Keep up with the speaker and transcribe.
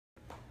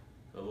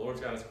The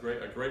Lord's got us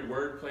a great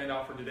word planned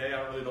out for today.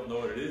 I really don't know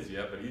what it is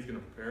yet, but He's going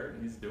to prepare it,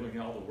 and He's doing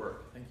all the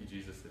work. Thank you,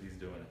 Jesus, that He's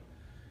doing it.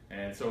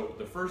 And so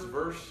the first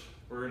verse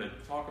we're going to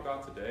talk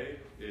about today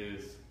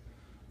is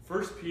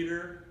 1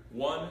 Peter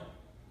 1,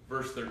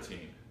 verse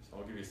 13. So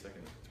I'll give you a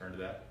second to turn to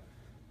that.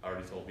 I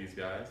already told these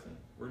guys, and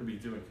we're going to be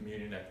doing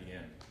communion at the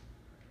end.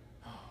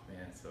 Oh,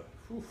 man, so,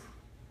 whew.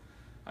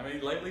 I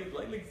mean, lately,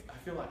 I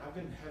feel like I've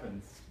been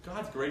having,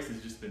 God's grace has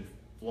just been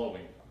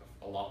flowing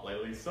a lot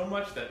lately. So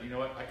much that, you know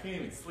what, I can't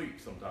even sleep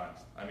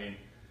sometimes. I mean,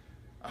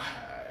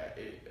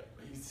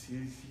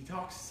 he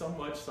talks so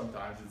much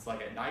sometimes. It's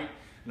like at night,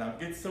 and I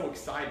get so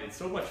excited,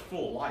 so much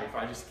full of life,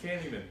 I just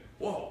can't even,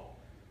 whoa.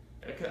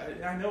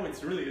 I know it's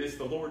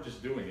the Lord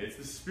just doing it. It's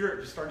the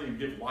Spirit just starting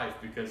to give life,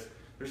 because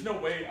there's no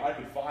way I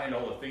could find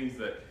all the things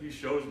that He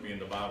shows me in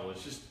the Bible.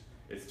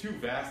 It's too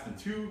vast and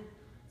too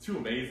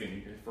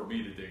amazing for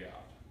me to dig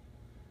out.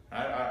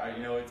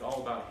 It's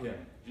all about Him.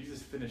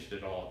 Jesus finished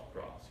it all at the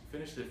cross. He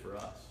finished it for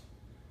us.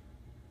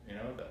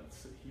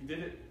 He did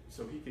it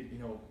so He could,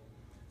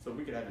 so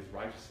we could have His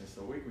righteousness,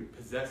 so we could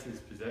possess His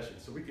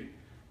possessions, so we could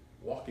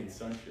walk in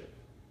sonship,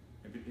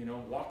 and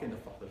walk in the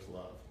Father's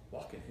love,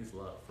 walk in His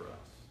love for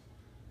us.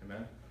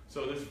 Amen.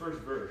 So this first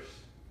verse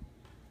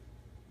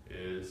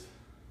is,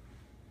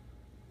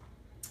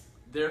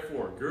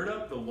 therefore, gird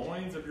up the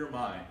loins of your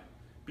mind,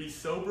 be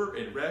sober,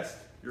 and rest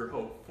your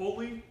hope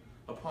fully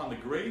upon the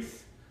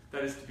grace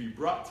that is to be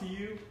brought to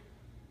you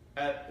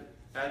at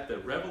the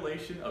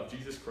revelation of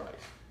Jesus Christ.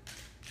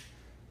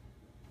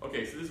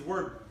 Okay, so this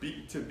word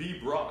to be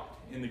brought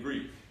in the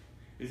Greek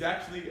is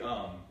actually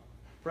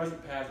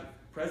present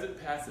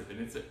passive, and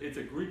it's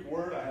a Greek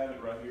word. I have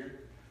it right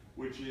here,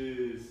 which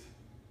is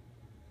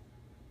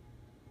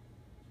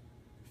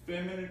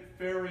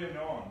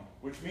pharianon,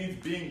 which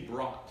means being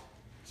brought.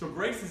 So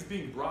grace is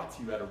being brought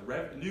to you at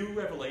a new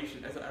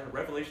revelation, at a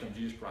revelation of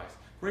Jesus Christ.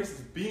 Grace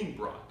is being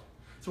brought.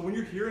 So when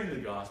you're hearing the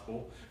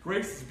gospel,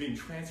 grace is being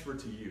transferred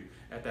to you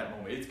at that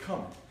moment. It's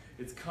coming.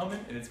 It's coming,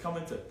 and it's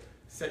coming to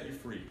set you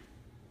free.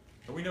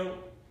 And we know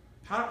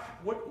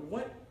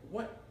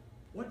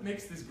what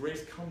makes this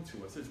grace come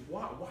to us? Is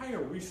why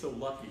are we so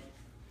lucky?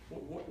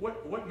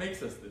 What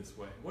makes us this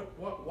way?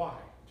 Why,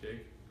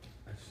 Jake?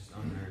 That's just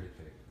unmerited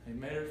favor.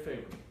 Unmerited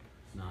favor.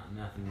 It's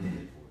nothing we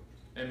did for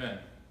it. Amen.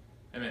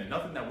 Amen.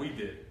 Nothing that we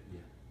did. Yeah.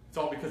 It's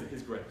all because of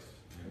His grace.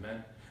 Yeah.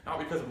 Amen. Not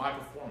because of my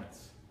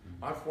performance.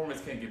 Mm-hmm. My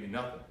performance can't give me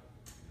nothing.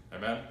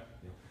 Amen.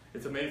 Yeah.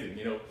 It's amazing.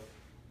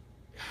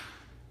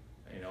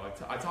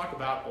 I talk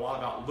a lot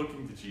about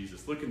looking to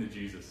Jesus,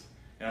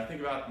 and I think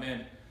about,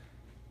 man,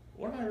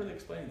 what am I really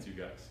explaining to you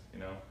guys?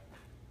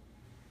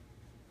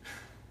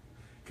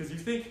 Because you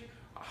think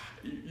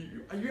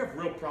you have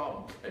real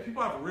problems.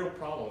 People have real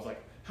problems.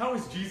 Like, how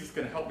is Jesus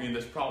going to help me in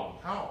this problem?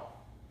 How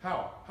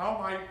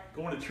am I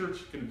going to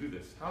church going to do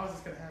this? How is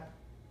this going to happen?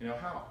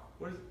 How?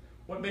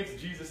 What makes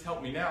Jesus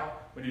help me now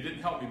when He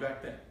didn't help me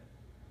back then?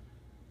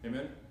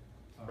 Amen?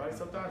 Right?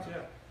 Sometimes,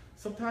 yeah.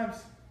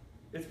 Sometimes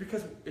it's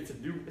because it's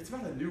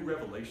about a new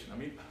revelation. I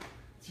mean,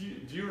 do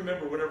you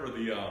remember whenever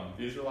the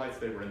Israelites,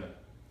 they were in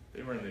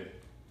the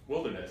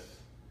wilderness,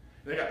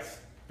 and they got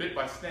bit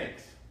by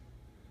snakes,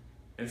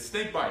 and the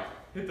snake bite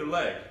hit their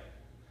leg,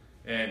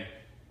 and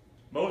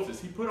Moses,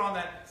 he put on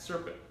that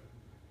serpent,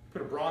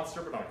 put a bronze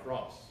serpent on a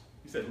cross.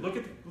 He said, look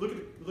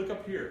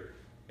up here,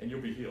 and you'll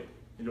be healed,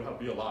 and you'll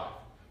be alive.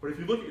 But if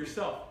you look at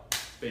yourself,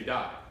 they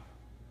die.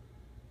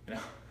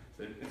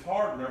 So it's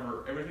hard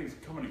whenever everything's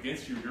coming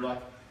against you. You're like,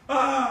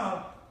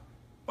 my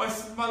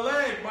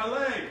leg.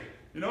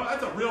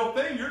 That's a real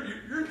thing.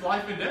 You're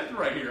life and death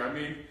right here. I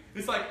mean,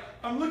 it's like,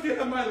 I'm looking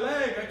at my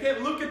leg. I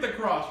can't look at the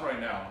cross right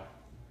now.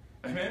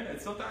 Amen?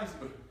 And sometimes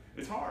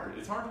it's hard.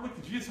 It's hard to look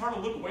to Jesus. It's hard to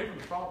look away from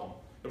the problem.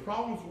 The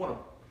problems want to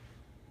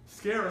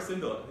scare us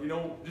into,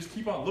 just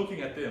keep on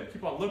looking at them.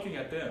 Keep on looking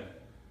at them.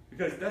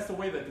 Because that's the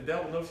way that the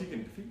devil knows he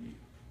can defeat you.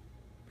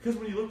 Because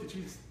when you look to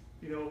Jesus,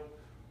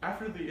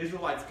 after the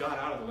Israelites got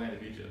out of the land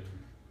of Egypt,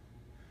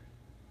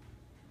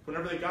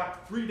 whenever they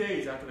got 3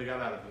 days after they got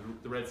out of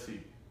the Red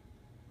Sea,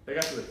 they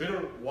got to the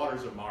bitter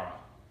waters of Marah.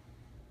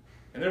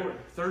 And they were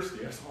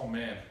thirsty. I said, oh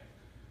man,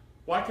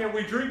 why can't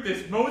we drink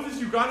this? Moses,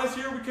 you got us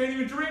here, we can't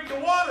even drink the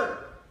water.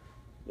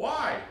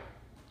 Why?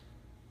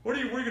 We're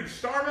going to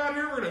starve out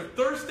here? We're going to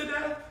thirst to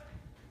death?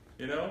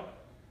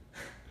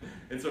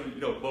 And so,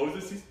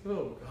 Moses,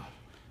 oh God,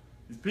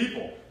 these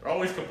people are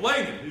always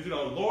complaining. He's,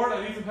 Lord,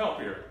 I need some help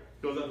here.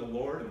 He goes out to the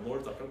Lord, and the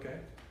Lord's like, okay,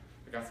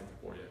 I got something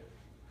for you.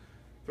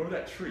 Throw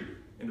that tree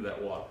into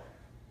that water.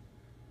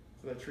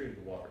 Throw that tree into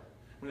the water.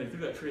 When they threw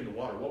that tree in the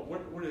water,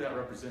 what did that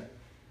represent?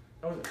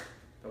 That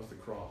was the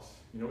cross.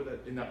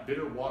 That in that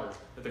bitter water,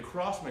 that the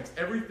cross makes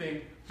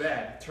everything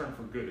bad turn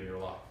for good in your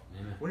life.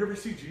 Amen. Whenever you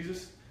see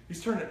Jesus,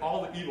 He's turning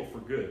all the evil for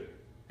good.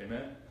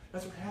 Amen?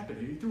 That's what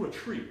happened. He threw a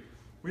tree.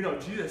 We know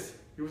Jesus,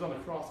 He was on the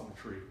cross on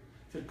the tree.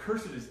 He said,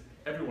 cursed is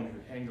everyone who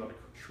hangs on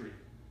a tree.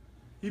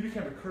 He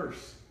became a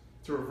curse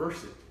to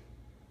reverse it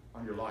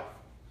on your life.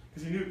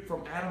 Because He knew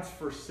from Adam's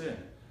first sin,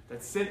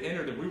 that sin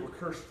entered and we were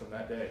cursed from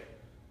that day.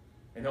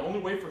 And the only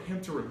way for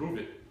Him to remove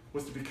it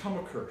was to become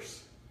a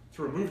curse,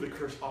 to remove the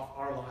curse off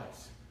our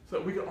lives so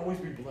that we can always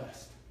be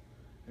blessed.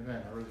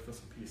 Amen. I really feel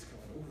some peace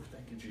coming. Oh,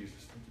 thank you,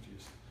 Jesus. Thank you,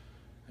 Jesus.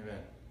 Amen.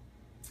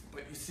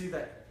 But you see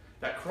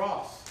that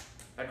cross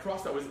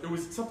it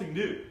was something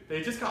new.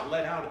 They just got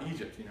let out of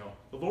Egypt,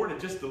 The Lord had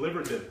just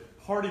delivered them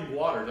parting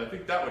waters. I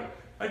think that'd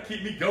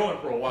keep me going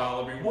for a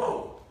while. I mean,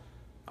 whoa.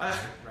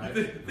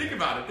 Think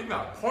about it. Think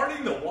about it.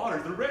 Parting the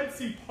waters. The Red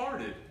Sea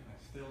parted.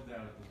 I still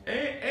doubt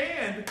it.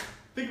 And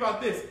think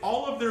about this.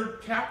 All of their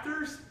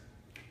captors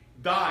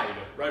died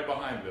right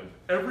behind them.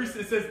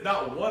 It says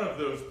not one of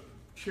those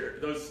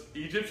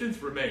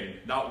Egyptians remained.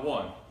 Not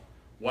one.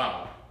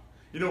 Wow.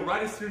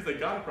 Right as soon as they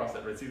got across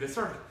that Red Sea, they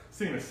started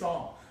singing a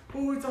song.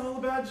 Oh, it's all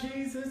about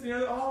Jesus.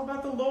 All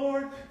about the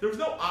Lord. There was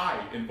no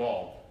I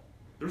involved.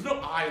 There was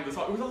no I in the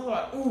song. It was all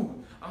about,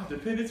 ooh, I'm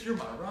dependence. You're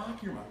my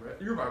rock.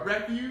 You're my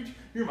refuge.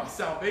 You're my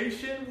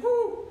salvation.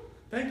 Woo!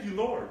 Thank you,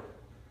 Lord.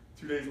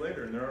 2 days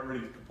later, and they're already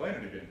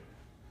complaining again.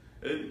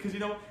 Because,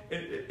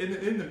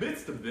 in the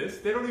midst of this,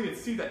 they don't even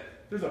see that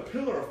there's a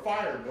pillar of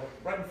fire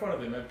right in front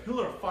of them, and a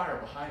pillar of fire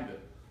behind them,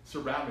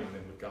 surrounding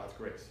them with God's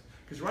grace.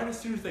 Because right as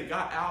soon as they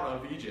got out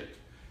of Egypt,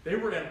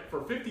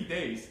 for 50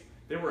 days,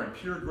 they were in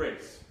pure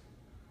grace.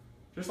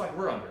 Just like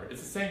we're under. It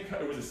was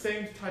the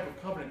same type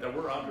of covenant that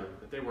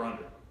they were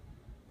under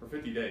for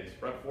 50 days,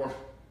 right before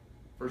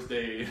first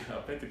day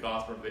of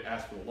Pentecost, where they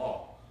asked for the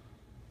law.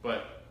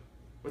 But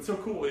what's so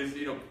cool is,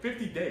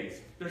 50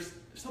 days, there's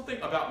something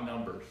about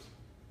numbers.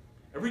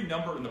 Every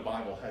number in the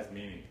Bible has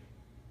meaning.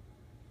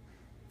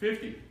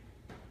 50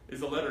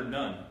 is the letter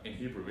nun in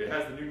Hebrew. It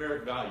has the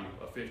numeric value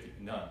of 50,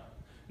 none.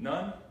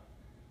 None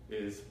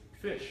is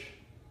fish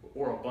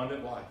or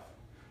abundant life.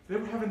 They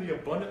were having the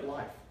abundant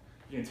life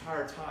the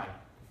entire time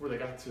before they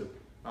got to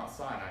Mount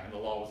Sinai and the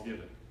law was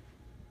given.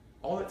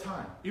 All that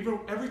time.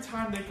 Every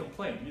time they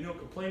complained,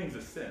 complaining is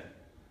a sin.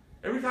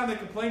 Every time they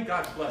complained,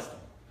 God blessed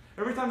them.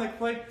 Every time they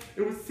complained,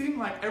 it would seem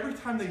like every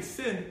time they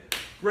sinned,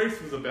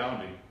 grace was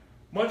abounding.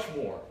 Much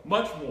more,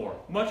 much more,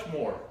 much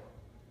more.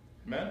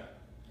 Amen?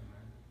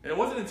 And it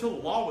wasn't until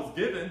the law was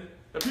given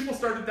that people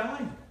started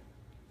dying.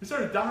 They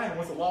started dying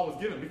once the law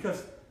was given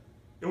because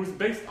it was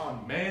based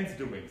on man's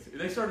doings.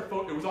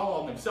 It was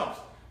all on themselves.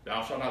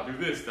 Thou shalt not do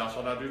this, thou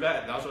shalt not do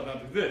that, thou shalt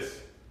not do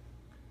this.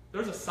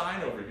 There's a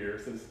sign over here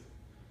that says,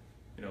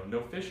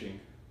 no fishing.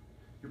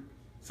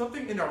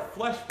 Something in our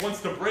flesh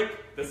wants to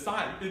break the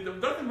sign. There's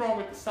nothing wrong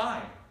with the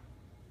sign.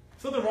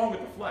 Something wrong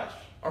with the flesh.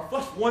 Our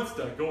flesh wants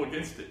to go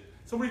against it.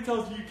 Somebody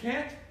tells you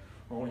can't.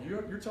 Oh,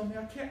 you're telling me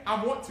I can't.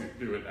 I want to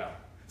do it now.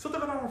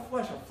 Something about our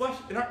flesh.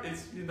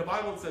 In the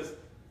Bible it says,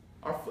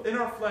 in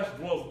our flesh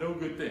dwells no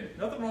good thing.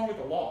 Nothing wrong with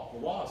the law. The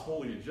law is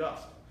holy and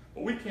just.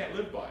 But we can't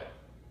live by it.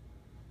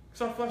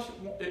 Because our flesh,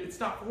 it's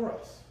not for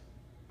us.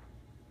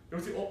 It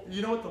was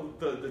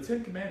the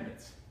Ten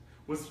Commandments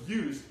was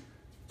used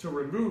to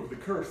remove the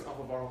curse off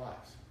of our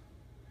lives.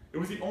 It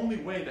was the only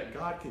way that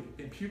God could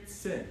impute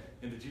sin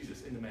into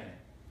Jesus, into man.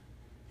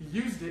 He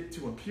used it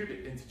to impute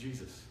it into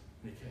Jesus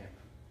when he came.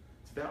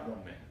 To that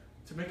one man.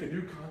 To make a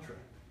new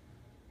contract.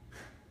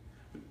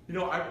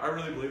 I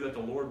really believe that the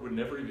Lord would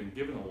never even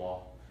given a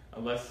law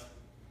unless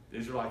the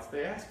Israelites,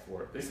 they asked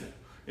for it. They said,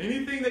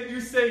 anything that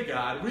you say,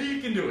 God,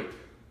 we can do it.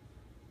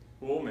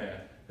 Oh man,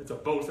 it's a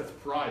boast, that's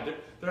pride.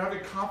 They're having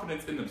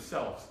confidence in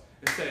themselves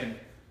and saying,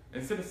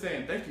 instead of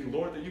saying, thank you,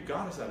 Lord, that you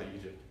got us out of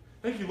Egypt.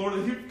 Thank you, Lord,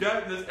 that you've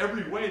gotten us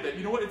every way, that,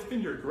 it's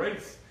been your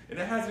grace. And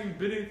it hasn't even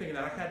been anything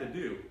that I had to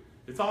do.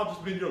 It's all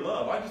just been your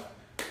love.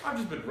 I've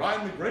just been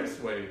riding the grace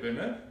wave,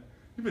 amen?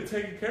 You've been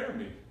taking care of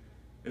me.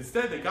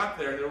 Instead, they got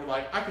there and they were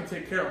like, I can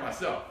take care of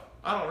myself.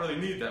 I don't really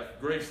need that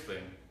grace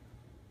thing.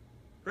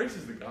 Grace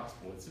is the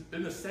gospel. It's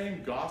been the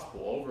same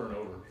gospel over and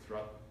over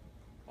throughout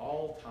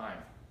all time.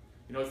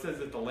 It says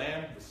that the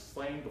Lamb was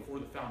slain before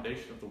the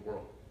foundation of the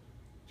world.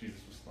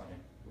 Jesus was slain.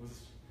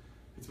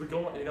 It's been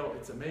going,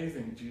 it's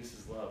amazing,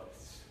 Jesus' love.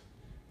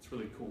 It's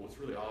really cool. It's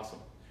really awesome.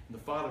 And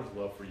the Father's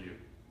love for you.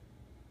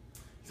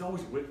 He's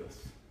always with us.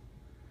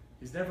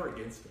 He's never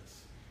against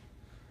us.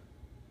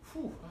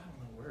 Whew, I don't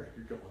know where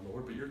you're going,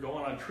 Lord, but you're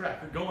going on track.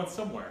 You're going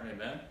somewhere,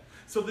 amen?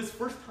 So this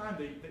first time,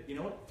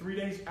 3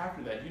 days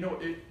after that,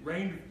 it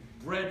rained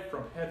bread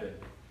from heaven.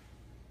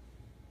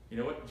 You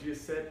know what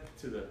Jesus said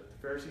to the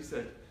Pharisees? He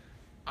said,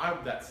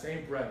 I'm that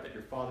same bread that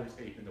your fathers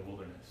ate in the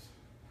wilderness.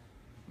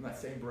 I'm that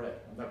same bread.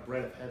 I'm that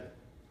bread of heaven.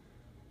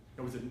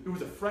 It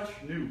was a fresh,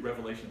 new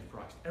revelation of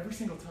Christ. Every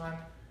single time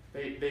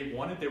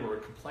they were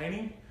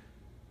complaining,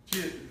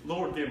 Jesus,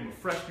 Lord gave them a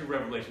fresh new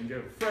revelation,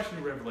 fresh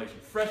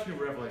new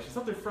revelation,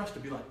 something fresh to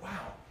be like,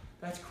 wow,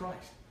 that's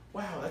Christ.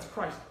 Wow, that's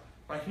Christ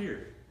right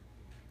here.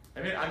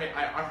 I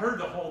heard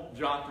the whole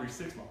John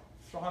 3:16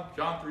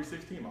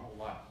 my whole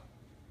life.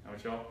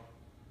 Haven't y'all?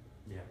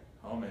 Yeah.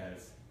 Oh man,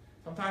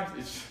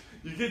 sometimes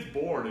you get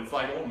bored. It's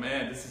like, oh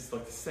man, this is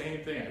like the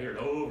same thing. I hear it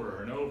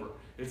over and over.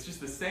 It's just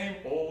the same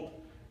old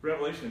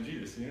revelation of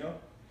Jesus,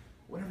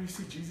 Whenever you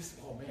see Jesus,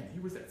 oh man, he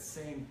was that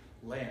same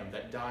lamb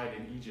that died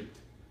in Egypt,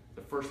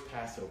 the first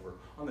Passover.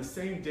 On the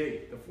same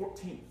day, the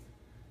 14th.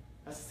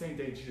 That's the same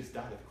day Jesus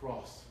died at the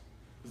cross.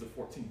 It was the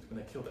 14th when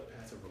they killed that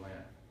Passover lamb.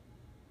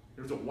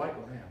 There was a white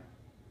lamb.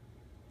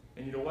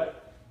 And you know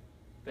what?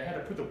 They had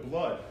to put the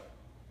blood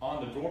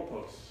on the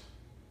doorposts.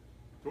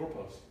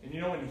 And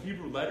you know, in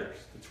Hebrew letters,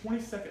 the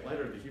 22nd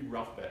letter of the Hebrew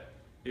alphabet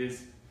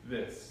is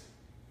this,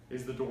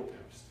 is the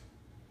doorpost,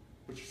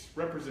 which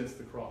represents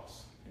the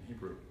cross in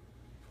Hebrew.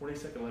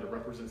 22nd letter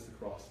represents the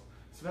cross.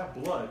 So that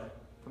blood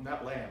from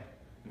that lamb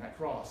and that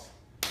cross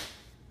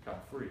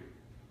got free.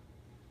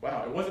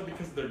 Wow, it wasn't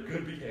because of their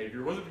good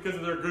behavior. It wasn't because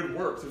of their good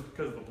works. It was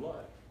because of the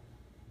blood.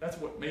 That's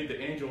what made the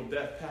angel of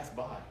death pass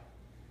by.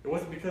 It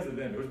wasn't because of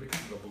them. It was because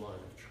of the blood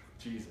of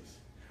Jesus.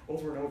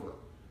 Over and over,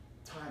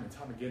 time and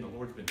time again, the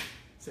Lord's been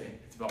saying,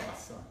 it's about my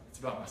son. It's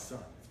about my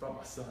son. It's about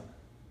my son.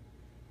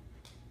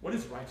 What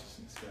is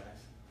righteousness,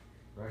 guys?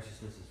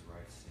 Righteousness is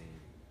right standing.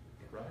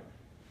 Right?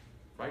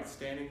 Right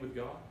standing with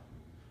God?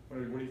 What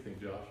do you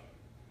think, Josh?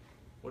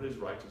 What is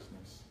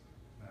righteousness?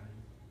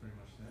 Pretty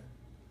much that.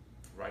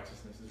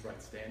 Righteousness is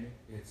right standing?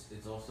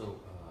 It's also,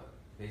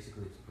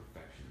 basically it's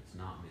perfection. It's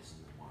not missing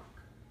the mark.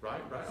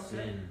 Right, okay.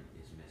 Sin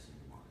is missing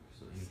the mark.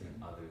 So anything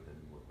other than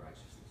what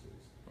righteousness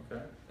is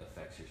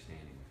affects your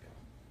standing with God.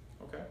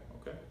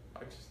 Okay.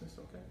 Righteousness,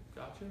 okay.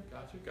 Gotcha.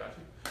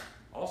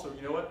 Also,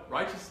 you know what?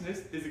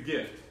 Righteousness is a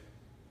gift.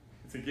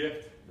 It's a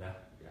gift. Yeah.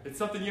 It's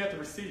something you have to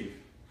receive.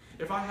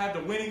 If I had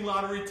the winning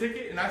lottery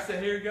ticket and I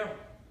said, here you go.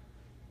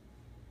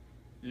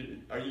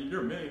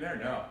 You're a millionaire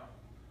now.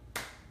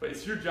 But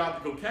it's your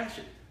job to go cash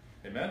it.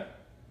 Amen?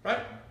 Right?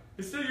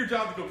 It's still your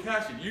job to go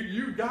cash it.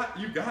 You got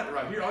it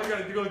right here. All you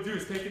got to go do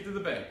is take it to the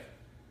bank.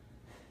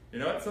 You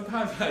know what?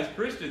 Sometimes as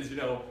Christians, you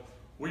know,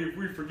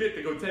 we forget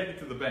to go take it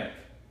to the bank.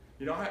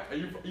 You know,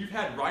 you've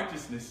had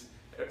righteousness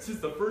since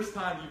the first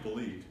time you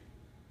believed.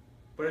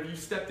 But have you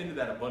stepped into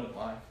that abundant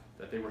life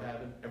that they were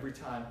having? Every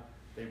time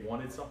they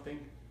wanted something,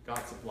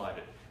 God supplied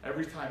it.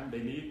 Every time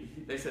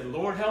they said,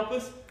 Lord, help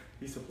us,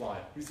 He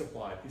supplied. He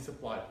supplied.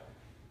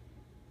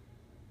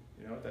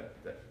 You know,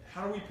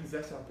 how do we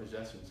possess our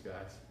possessions,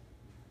 guys?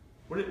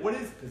 What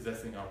is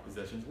possessing our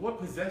possessions? What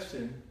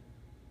possession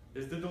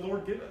did the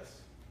Lord give us?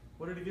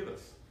 What did He give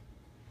us?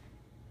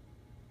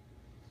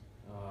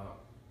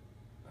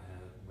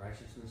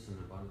 Righteousness and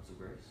abundance of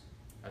grace.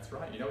 That's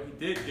right. You know, He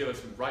did give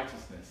us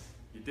righteousness.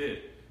 He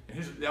did.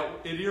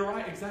 And you're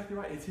right, exactly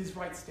right. It's His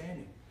right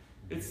standing.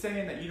 It's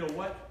saying that, you know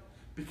what?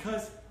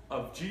 Because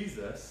of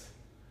Jesus,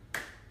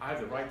 I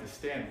have the right to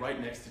stand right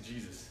next to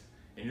Jesus.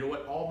 And you know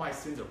what? All my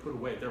sins are put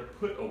away. They're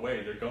put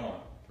away. They're gone.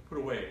 They're put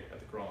away at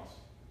the cross.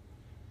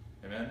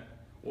 Amen?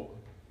 Well,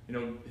 you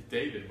know,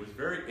 David was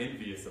very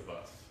envious of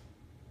us.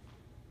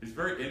 He was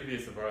very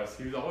envious of us.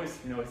 He was always,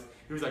 you know,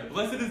 he was like,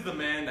 blessed is the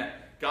man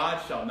that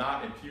God shall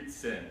not impute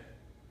sin.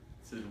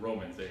 This is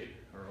Romans 8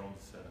 or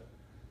Romans 7.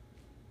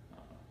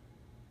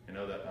 You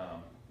know that,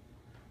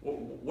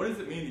 what does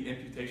it mean, the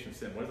imputation of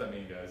sin? What does that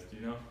mean, guys? Do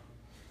you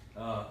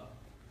know?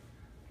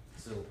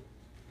 So,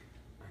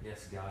 I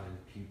guess God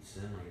imputes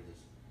sin, like just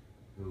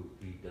who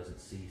He doesn't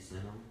see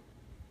sin on.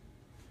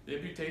 The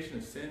imputation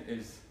of sin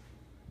is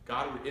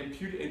God would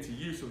impute it into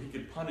you so He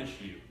could punish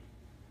you.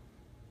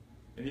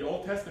 In the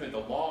Old Testament, the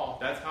law,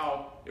 that's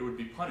how it would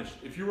be punished.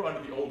 If you were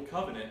under the Old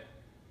Covenant,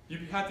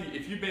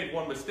 if you made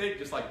one mistake,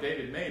 just like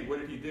David made, what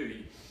did he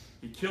do?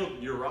 He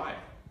killed Uriah.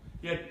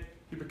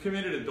 He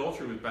committed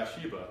adultery with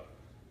Bathsheba.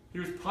 He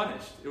was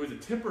punished. It was a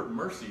tempered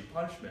mercy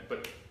punishment,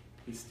 but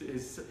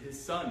his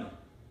son,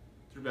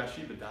 through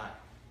Bathsheba, died.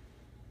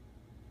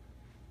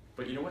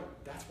 But you know what?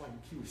 That's why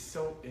he was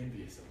so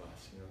envious of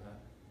us. You know that?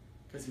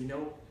 Because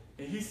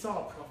and he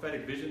saw a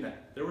prophetic vision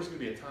that there was going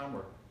to be a time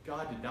where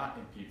God did not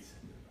impute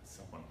sin to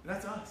someone. And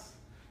that's us.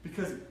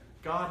 Because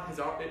God has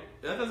already,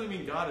 that doesn't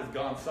mean God has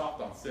gone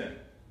soft on sin.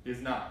 He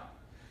is not.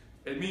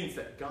 It means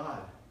that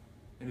God,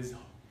 in His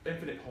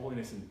infinite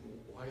holiness and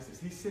wiseness,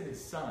 He sent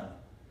His Son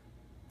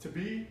to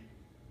be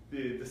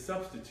the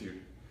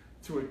substitute,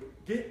 to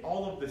get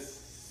all of the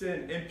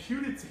sin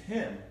imputed to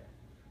Him.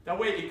 That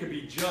way it could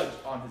be judged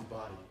on His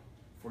body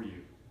for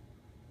you.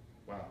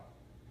 Wow.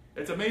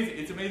 It's amazing.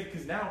 It's amazing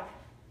because now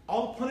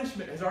all the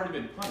punishment has already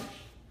been punished.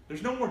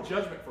 There's no more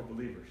judgment for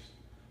believers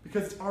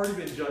because it's already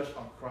been judged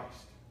on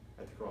Christ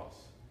at the cross.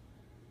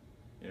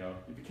 You know,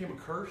 it became a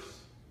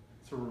curse.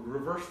 So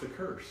reverse the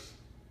curse.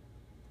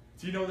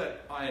 Do you know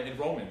that in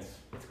Romans,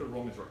 let's go to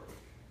Romans real quick.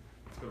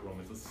 Let's go to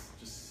Romans.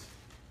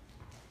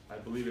 I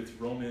believe it's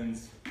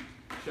Romans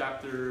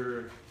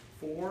chapter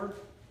 4,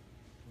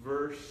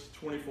 verse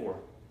 24.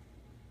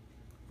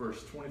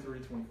 Verse 23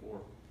 and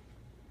 24.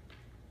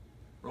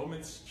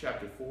 Romans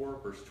chapter 4,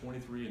 verse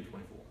 23 and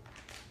 24.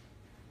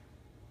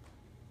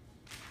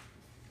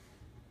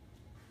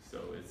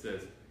 So it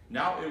says,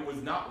 now it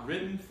was not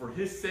written for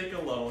His sake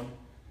alone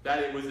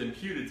that it was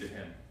imputed to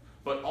Him,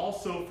 but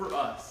also for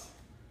us.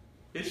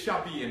 It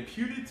shall be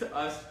imputed to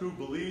us who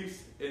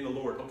believes in the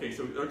Lord. Okay,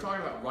 so they're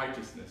talking about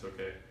righteousness,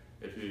 okay?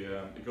 If you,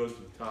 it goes to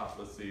the top,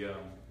 let's see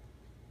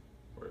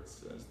where it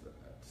says that.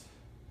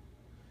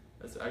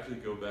 Let's actually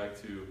go back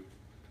to,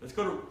 let's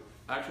go to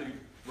actually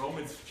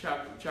Romans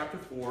chapter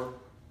 4,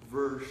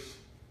 verse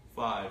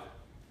 5.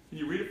 Can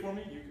you read it for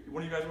me?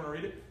 One of you guys want to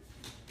read it?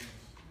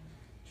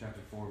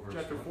 Chapter 4, verse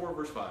 5. Chapter 4,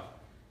 verse 5.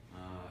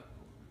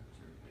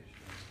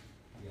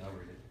 Yeah, I'll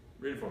read it.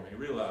 Read it for me.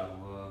 Read it loud.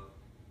 So,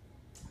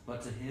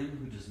 but to him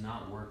who does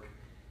not work,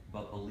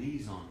 but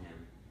believes on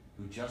him,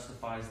 who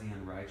justifies the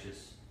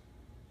unrighteous,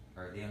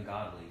 or the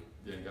ungodly,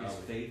 his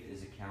faith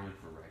is accounted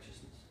for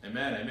righteousness.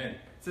 Amen, amen. It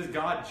says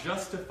God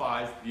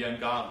justifies the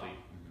ungodly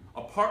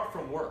apart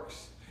from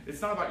works.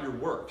 It's not about your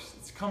works.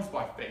 It comes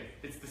by faith.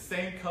 It's the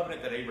same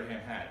covenant that Abraham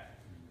had.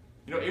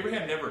 You know,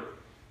 Abraham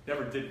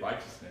never did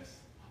righteousness.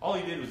 All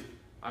he did was,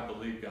 I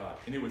believe God.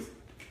 And he was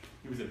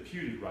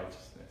imputed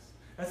righteousness.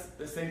 That's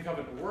the same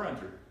covenant we're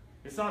under.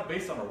 It's not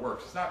based on our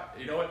works. It's not,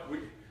 you know what,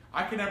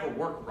 I can never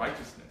work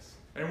righteousness.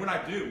 And when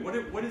I do, what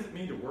does it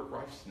mean to work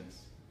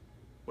righteousness?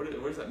 What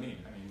does that mean?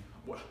 I mean,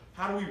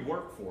 how do we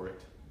work for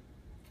it?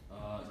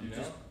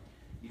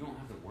 You don't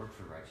have to work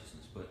for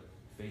righteousness, but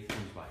faith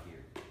comes by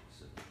hearing.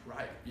 So.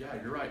 Right. Yeah,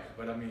 you're right.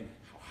 But I mean,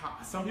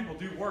 some people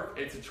do work.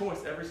 It's a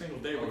choice every single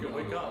day. We can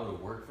wake up.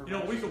 To work for you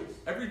know,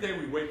 every day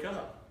we wake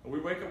up. We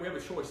wake up. We have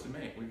a choice to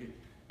make.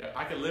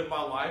 I can live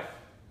my life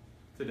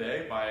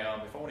today by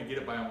if I want to get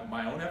it by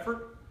my own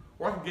effort,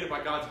 or I can get it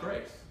by God's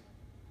grace.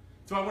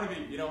 So I want to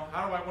be. You know,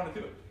 how do I want to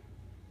do it?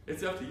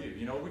 It's up to you.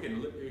 You know, we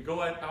can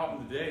go out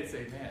in the day and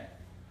say, man,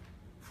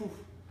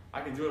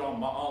 I can do it all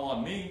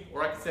on me,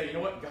 or I can say, you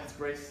know what, God's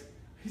grace,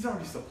 He's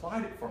already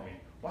supplied it for me.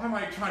 Why am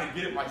I trying to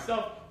get it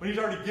myself when He's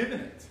already given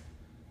it?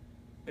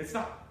 It's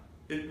not.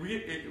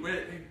 We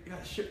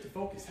got to shift the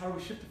focus. How do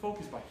we shift the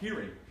focus? By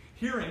hearing.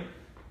 Hearing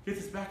gets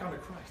us back onto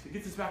Christ. It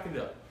gets us back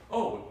into,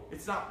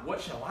 it's not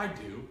what shall I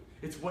do,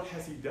 it's what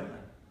has He done.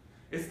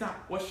 It's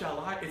not what shall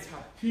I, it's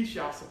how He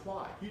shall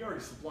supply. He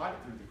already supplied it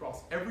through the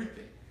cross.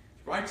 Everything.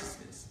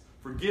 Righteousness,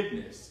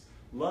 forgiveness,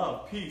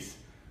 love, peace,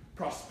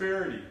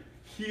 prosperity,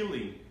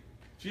 healing.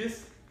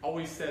 Jesus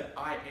always said,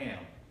 I am.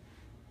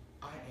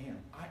 I am.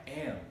 I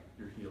am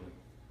your healing.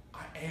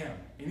 I am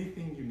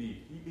anything you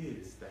need. He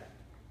is that.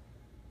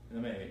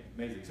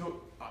 Amazing.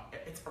 So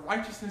it's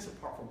righteousness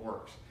apart from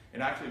works.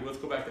 And actually, let's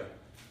go back to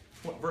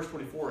verse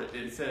 24.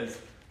 It says,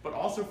 but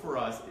also for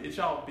us, it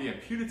shall be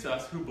imputed to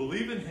us who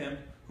believe in Him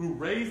who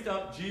raised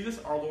up Jesus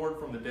our Lord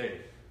from the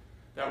dead.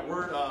 That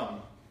word,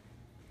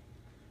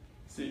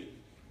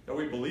 that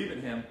we believe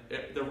in Him,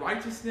 the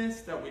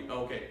righteousness that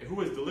who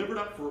was delivered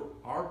up for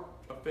our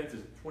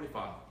offenses,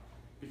 25,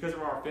 because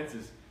of our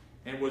offenses,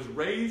 and was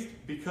raised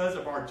because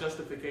of our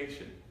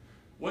justification.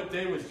 What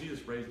day was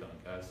Jesus raised on,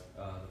 guys?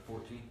 The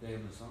 14th day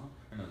of the summer?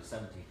 Or no, the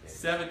 17th day.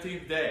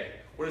 17th day.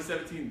 What does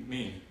 17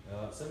 mean?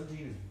 17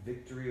 is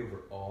victory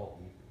over all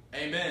evil.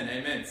 Amen,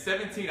 amen.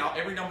 17,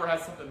 every number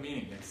has something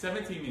meaning. And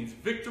 17 means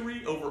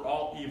victory over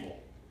all evil.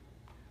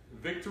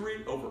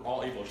 Victory over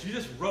all evil.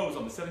 Jesus rose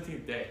on the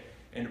 17th day.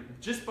 And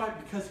just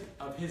because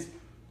of His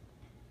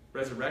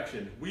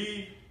resurrection,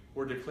 we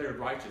were declared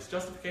righteous.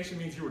 Justification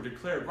means you were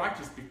declared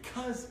righteous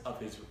because of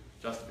His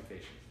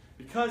justification.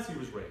 Because He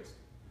was raised.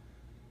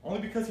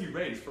 Only because He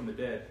raised from the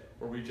dead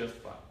were we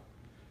justified.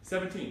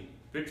 17,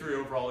 victory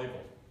over all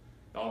evil.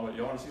 Y'all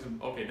want to see some?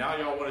 Okay, now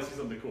y'all want to see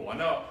something cool. I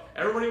know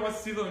everybody wants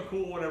to see something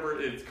cool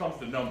whenever it comes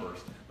to numbers.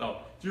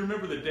 Now, do you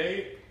remember the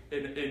day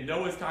in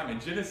Noah's time in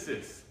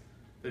Genesis?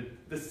 The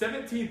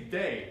 17th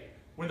day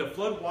when the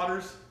flood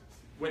waters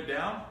went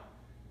down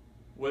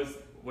was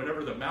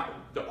whenever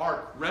the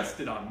ark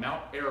rested on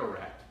Mount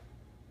Ararat.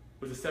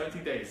 It was the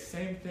 17th day.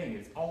 Same thing.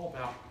 It's all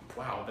about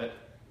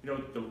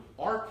the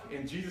ark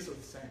and Jesus are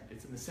the same.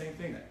 It's in the same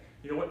thing.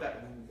 You know what?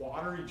 That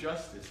watery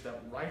justice, that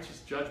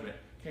righteous judgment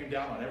came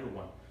down on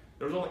everyone.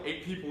 There was only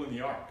 8 people in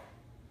the ark.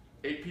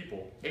 8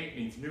 people. 8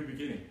 means new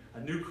beginning. A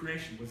new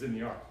creation was in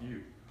the ark.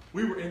 You.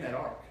 We were in that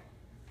ark.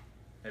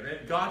 Amen.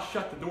 God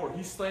shut the door.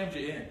 He slammed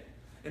you in.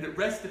 And it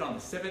rested on the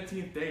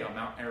 17th day on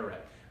Mount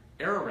Ararat.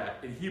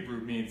 Ararat in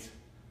Hebrew means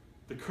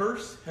the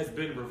curse has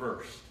been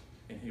reversed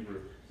in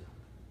Hebrew.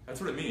 That's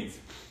what it means.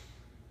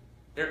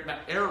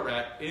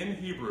 Ararat in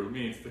Hebrew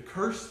means the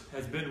curse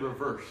has been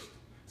reversed.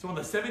 So on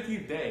the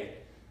 17th day,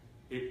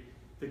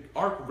 the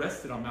ark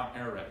rested on Mount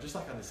Ararat. Just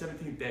like on the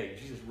 17th day,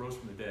 Jesus rose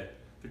from the dead.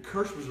 The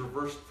curse was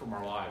reversed from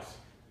our lives.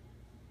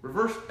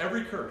 Reversed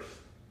every curse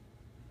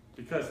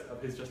because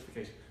of His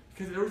justification.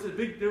 Because there was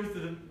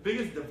the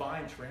biggest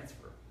divine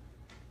transfer.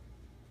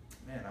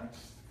 Man, I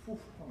don't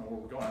know where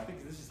we're going. I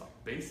think this is like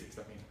basics.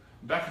 I mean,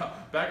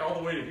 back all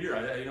the way to here.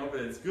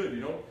 But it's good,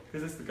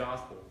 because it's the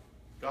gospel.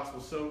 The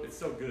gospel it's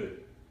so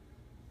good.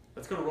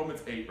 Let's go to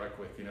Romans 8 right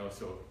quick,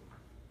 So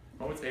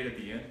Romans 8 at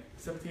the end.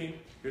 17.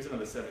 Here's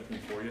another 17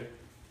 for you.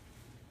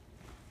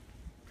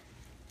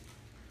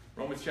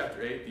 Romans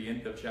chapter 8, the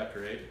end of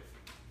chapter 8.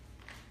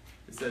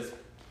 It says,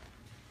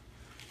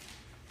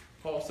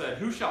 Paul said,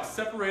 who shall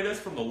separate us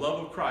from the love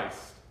of Christ?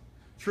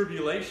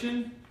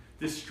 Tribulation,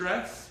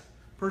 distress,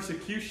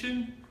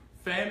 persecution,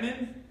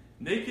 famine,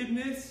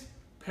 nakedness,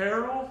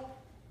 peril,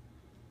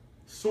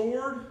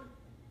 sword.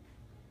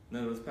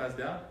 None of those passed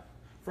down.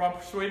 For I'm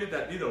persuaded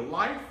that neither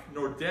life,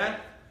 nor death,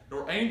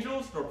 nor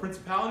angels, nor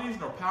principalities,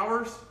 nor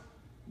powers,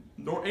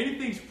 nor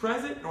anything's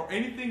present, nor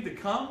anything to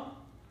come,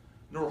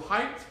 nor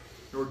height,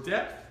 nor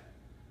depth,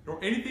 nor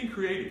anything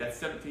created. That's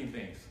 17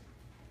 things.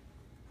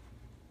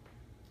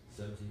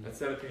 17? That's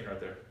 17 right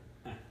there.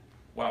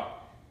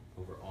 Wow.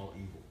 Over all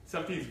evil.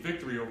 17 is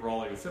victory over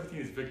all evil. 17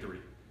 is victory.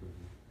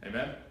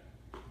 Amen?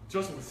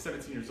 Joseph was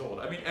 17 years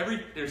old. I mean,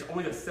 there's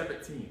always a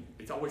 17.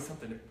 It's always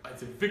something.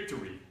 It's a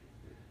victory.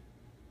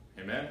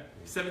 Amen?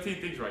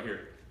 17 things right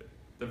here.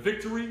 The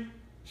victory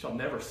shall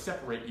never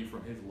separate you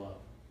from his love.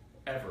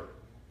 Ever.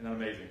 Isn't that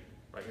amazing?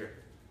 Right here.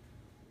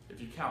 If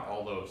you count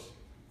all those,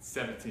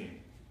 17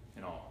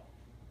 in all.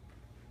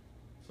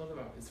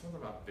 It's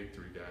something about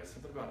victory, guys.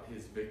 Something about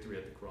his victory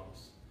at the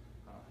cross.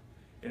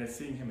 And it's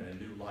seeing him in a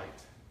new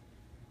light.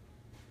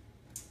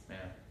 Man.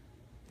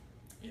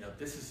 You know,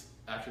 this is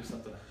actually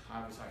something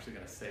I was actually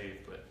going to save,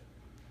 but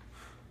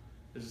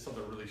this is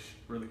something really,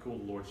 really cool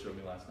the Lord showed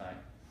me last night.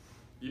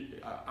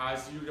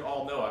 As you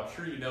all know, I'm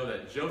sure you know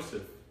that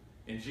Joseph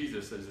in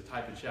Jesus is a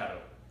type and shadow.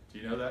 Do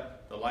you know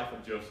that? The life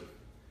of Joseph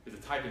is a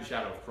type and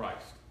shadow of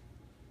Christ.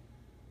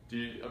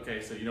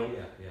 Okay, so you know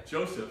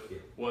Joseph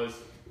was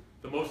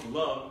the most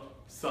loved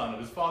son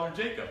of his father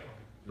Jacob.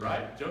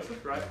 Right?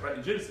 Joseph, right? Right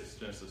in Genesis.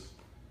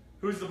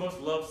 Who's the most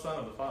loved son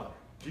of the Father?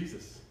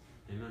 Jesus.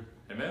 Amen.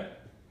 Amen?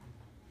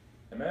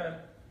 Amen.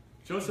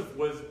 Joseph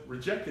was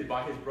rejected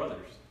by his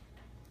brothers.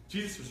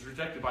 Jesus was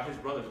rejected by his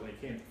brothers when he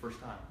came the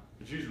first time.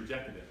 The Jews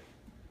rejected him.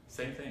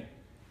 Same thing.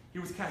 He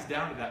was cast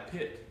down to that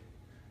pit.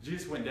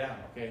 Jesus went down,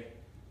 okay,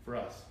 for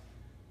us.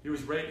 He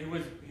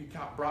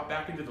got brought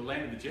back into the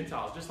land of the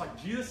Gentiles. Just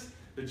like Jesus,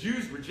 the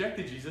Jews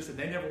rejected Jesus and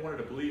they never wanted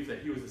to believe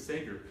that he was a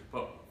Savior.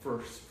 But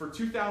for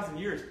 2,000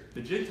 years,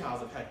 the Gentiles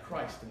have had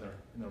Christ in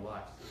their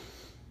lives.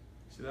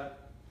 See that?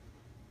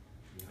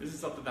 This is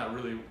something that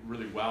really,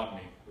 really wowed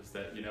me, was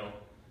that, you know,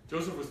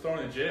 Joseph was thrown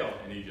in jail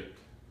in Egypt.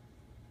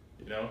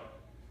 You know?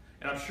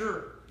 And I'm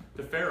sure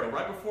the Pharaoh,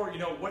 right before, you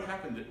know, what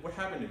happened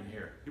in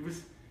here? He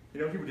was, you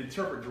know, he would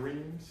interpret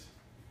dreams.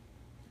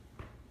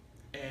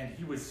 And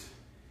he was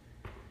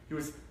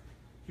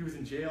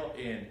in jail,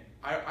 and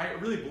I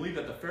really believe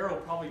that the Pharaoh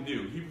probably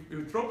knew. He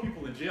would throw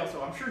people in jail,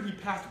 so I'm sure he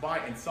passed by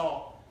and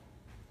saw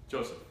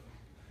Joseph.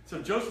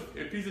 So Joseph,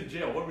 if he's in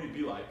jail, what would he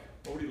be like?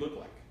 What would he look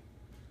like?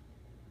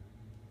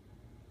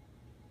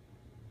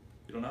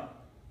 You don't know?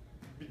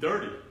 He'd be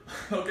dirty.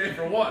 Okay,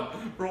 for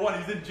one,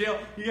 he's in jail.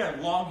 He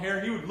had long hair.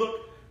 He would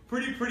look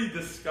pretty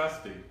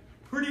disgusting.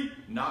 Pretty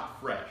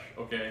not fresh,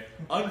 okay?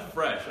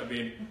 Unfresh. I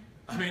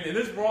mean, in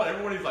this world,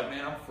 everybody's like,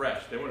 man, I'm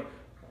fresh. The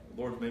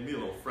Lord made me a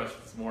little fresh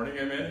this morning,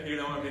 amen? You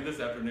know, this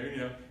afternoon, you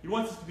know. He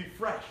wants us to be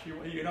fresh,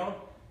 you know?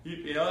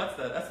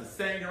 That's the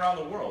saying around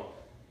the world.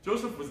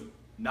 Joseph was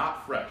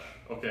not fresh,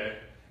 okay?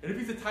 And if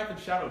he's a type and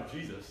shadow of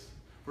Jesus,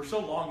 for so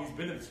long he's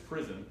been in this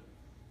prison,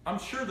 I'm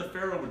sure the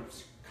Pharaoh would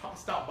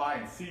stop by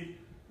and see,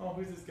 oh,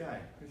 who's this guy?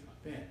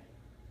 Man.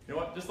 You know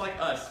what? Just like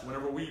us,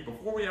 before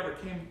we ever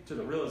came to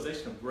the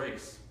realization of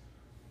grace,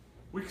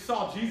 we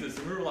saw Jesus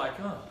and we were like,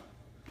 oh,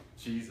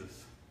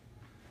 Jesus,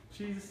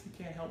 you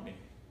can't help me.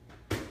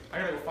 I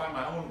gotta go find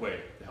my own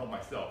way to help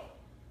myself.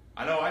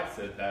 I know I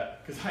said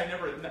that because I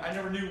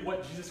never knew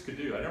what Jesus could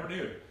do. I never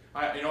knew.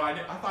 I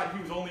thought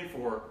he was only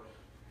for,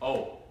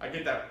 I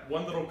get that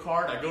one little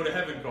card, I go to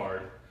heaven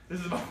card. This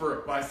is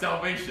my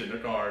salvation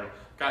card.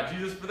 Got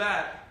Jesus for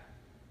that.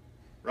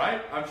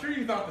 Right? I'm sure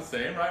you thought the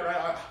same,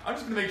 right? I'm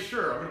just going to make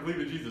sure I'm going to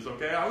believe in Jesus,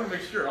 okay? I want to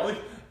make sure.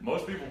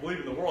 Most people believe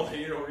in the world that,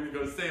 we're going to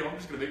go save. I'm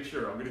just going to make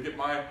sure. I'm going to get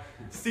my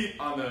seat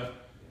on the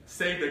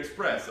Saved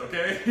Express,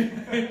 okay?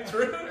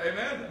 True?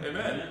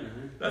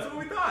 Amen. That's what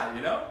we thought,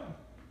 you know?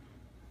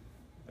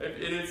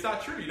 It's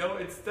not true, you know?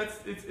 It's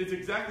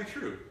exactly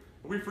true.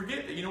 We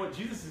forget that, you know what?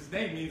 Jesus'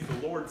 name means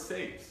the Lord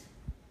saves.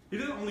 He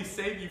doesn't only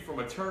save you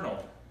from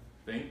eternal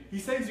thing. He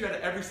saves you out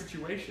of every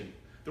situation.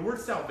 The word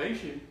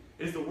salvation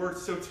is the word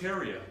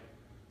soteria.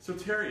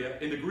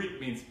 Soteria in the Greek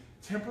means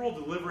temporal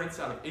deliverance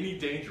out of any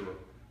danger.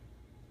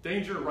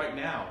 Danger right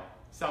now.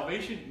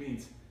 Salvation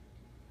means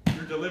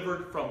you're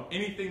delivered from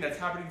anything that's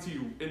happening to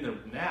you in the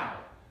now.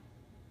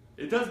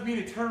 It does mean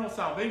eternal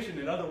salvation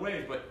in other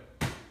ways, but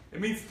it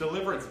means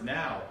deliverance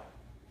now.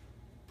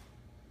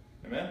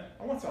 Amen?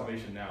 I want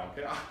salvation now,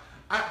 okay?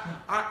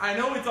 I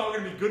know it's all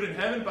going to be good in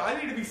heaven, but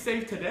I need to be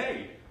saved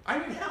today. I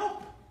need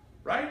help,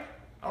 right?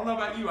 I don't know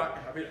about you. I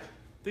mean,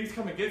 things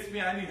come against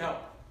me, I need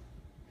help.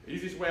 The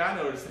easiest way I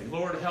know is to say,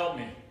 Lord, help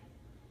me.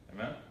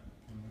 Amen?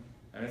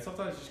 Mm-hmm. And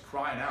sometimes just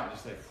crying out,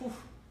 just say, whew.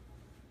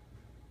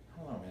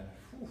 Hold on, man.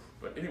 Whew.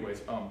 But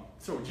anyways,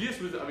 so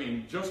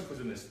Joseph was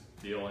in this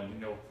deal,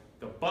 and,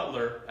 the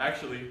butler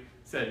actually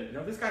said,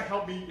 this guy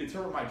helped me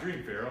interpret my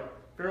dream, Pharaoh.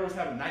 Pharaoh was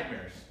having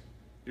nightmares.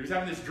 He was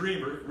having this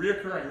dream,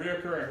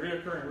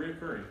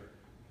 reoccurring.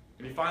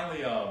 And he finally,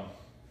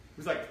 he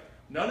was like,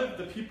 none of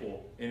the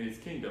people in his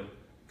kingdom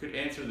could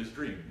answer this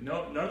dream.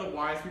 None of the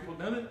wise people,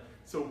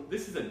 so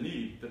this is a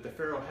need that the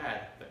Pharaoh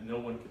had that no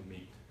one could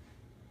meet.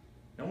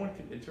 No one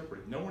could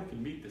interpret it. No one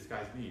could meet this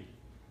guy's need.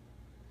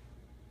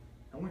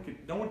 No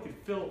one could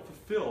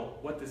fulfill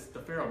what the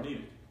Pharaoh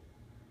needed.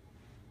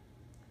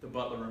 The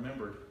butler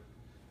remembered,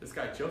 this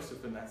guy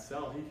Joseph in that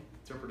cell, he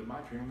interpreted my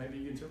dream, maybe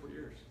he can interpret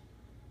yours.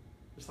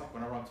 Just like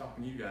whenever I'm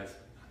talking to you guys,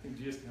 I think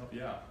Jesus can help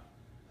you out.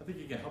 I think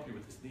he can help you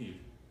with this need.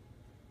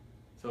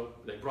 So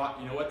they brought,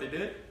 you know what they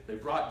did? They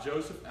brought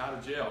Joseph out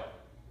of jail.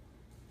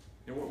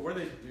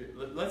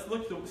 And let's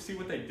look to see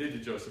what they did to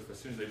Joseph as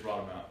soon as they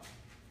brought him out.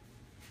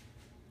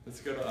 Let's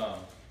go to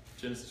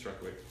Genesis right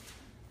quick.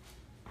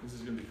 This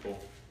is going to be cool.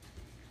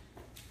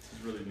 This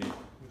is really neat.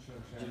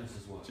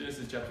 Genesis what?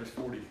 Genesis chapter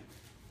 40.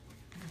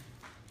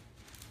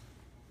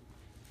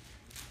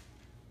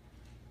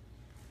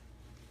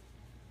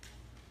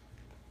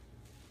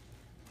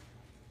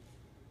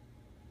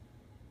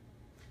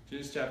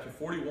 Genesis chapter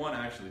 41,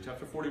 actually.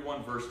 Chapter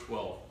 41, verse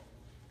 12.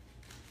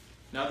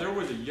 Now there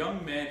was a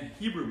young man,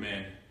 Hebrew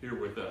man, here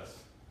with us.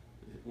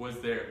 Was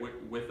there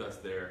with us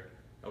there.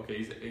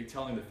 Okay, he's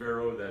telling the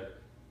Pharaoh that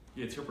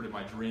he interpreted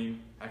my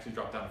dream. Actually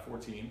dropped down to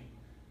 14.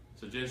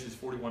 So Genesis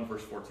 41,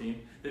 verse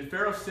 14. Then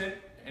Pharaoh sent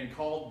and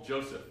called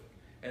Joseph,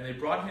 and they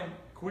brought him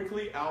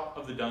quickly out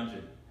of the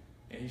dungeon.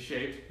 And he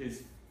shaved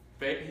his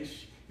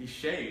face. He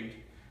shaved,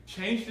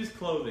 changed his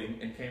clothing,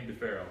 and came to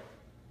Pharaoh.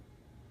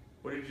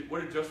 What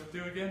did Joseph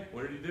do again?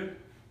 What did he do?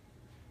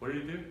 What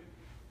did he do?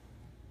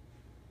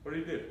 What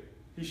did he do?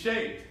 He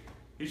shaved.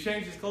 He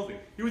changed his clothing.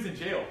 He was in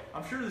jail.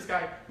 I'm sure this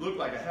guy looked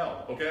like a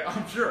hell, okay?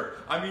 I'm sure.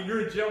 I mean,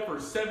 you're in jail for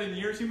 7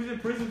 years. He was in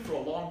prison for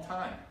a long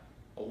time.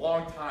 A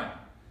long time.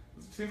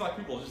 It seems like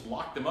people just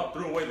locked him up,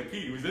 threw away the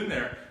key. He was in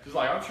there. Just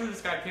like, I'm sure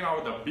this guy came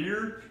out with a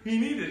beard. He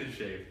needed a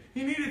shave.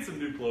 He needed some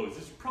new clothes.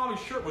 His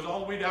probably shirt was all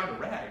the way down to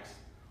rags.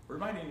 Or he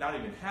might have not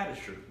even had a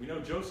shirt. We know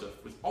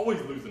Joseph was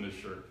always losing his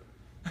shirt.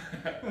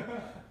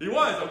 He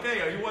was,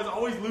 okay? He was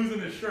always losing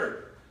his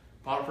shirt.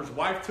 Potiphar's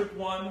wife took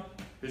one.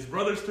 His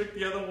brothers took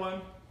the other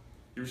one.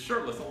 He was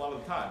shirtless a lot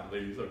of the time,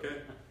 ladies,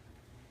 okay?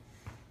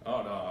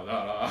 Oh,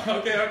 no.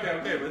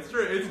 Okay, but it's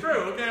true. It's true,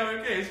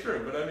 okay, it's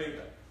true. But I mean,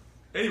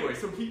 anyway,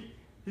 so he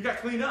got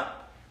cleaned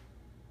up.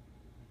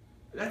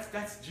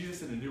 That's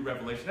Jesus in the new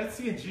revelation. That's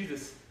seeing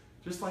Jesus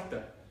just like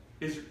the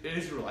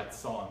Israelites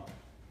saw him.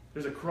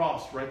 There's a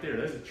cross right there.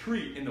 There's a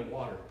tree in the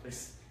water.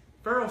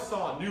 Pharaoh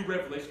saw a new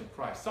revelation of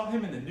Christ, saw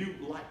him in the new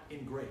light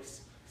in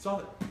grace, saw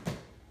that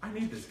I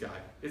need this guy.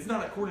 It's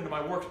not according to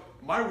my works.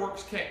 My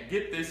works can't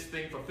get this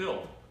thing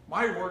fulfilled.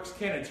 My works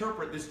can't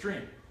interpret this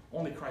dream.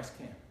 Only Christ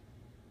can.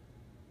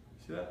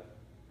 See that?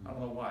 I don't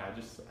know why.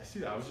 I see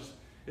that.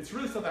 It's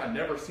really something I've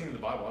never seen in the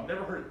Bible. I've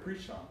never heard it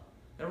preached on.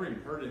 Never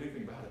even heard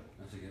anything about it.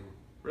 That's a good one.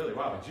 Really,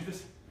 wow.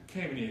 Jesus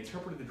came and he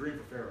interpreted the dream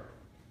for Pharaoh.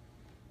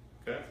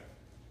 Okay?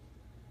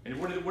 And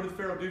what did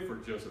Pharaoh do for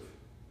Joseph?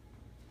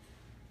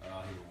 He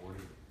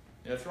rewarded him.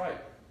 Yeah, that's right.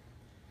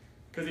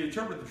 Because he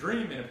interpreted the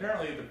dream, and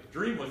apparently the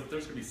dream was that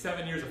there's going to be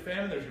 7 years of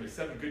famine, there's going to be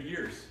 7 good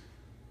years.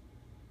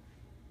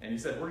 And he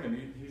said, you're going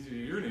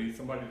to need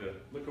somebody to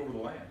look over the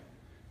land.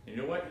 And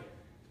you know what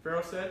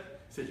Pharaoh said?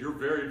 He said, you're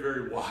very,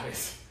 very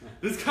wise.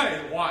 This guy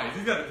is wise.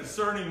 He's got a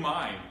discerning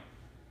mind.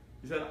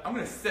 He said, I'm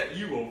going to set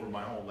you over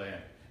my whole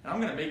land. And I'm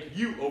going to make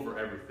you over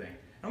everything.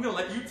 I'm going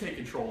to let you take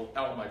control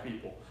out of my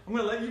people. I'm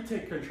going to let you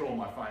take control of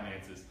my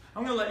finances.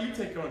 I'm going to let you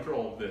take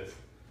control of this.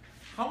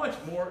 How much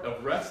more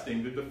of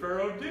resting did the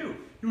Pharaoh do?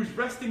 He was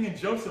resting in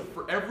Joseph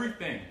for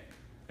everything.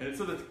 And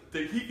so that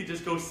he could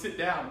just go sit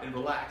down and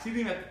relax. He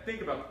didn't even have to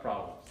think about the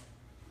problems.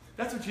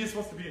 That's what Jesus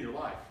wants to be in your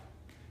life.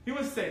 He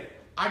wants to say,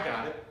 I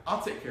got it.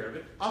 I'll take care of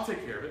it. I'll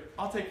take care of it.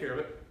 I'll take care of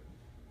it.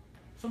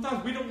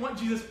 Sometimes we don't want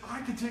Jesus,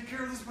 I can take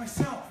care of this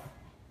myself.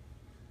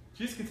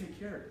 Jesus can take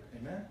care of it.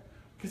 Amen?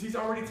 Because he's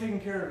already taken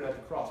care of it at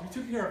the cross. We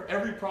took care of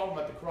every problem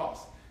at the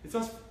cross. It's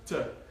up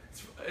to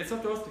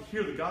us to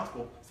hear the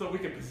gospel so that we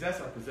can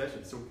possess our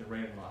possessions, so we can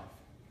reign in life.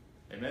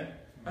 Amen?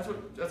 That's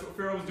what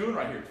Pharaoh was doing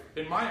right here.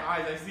 In my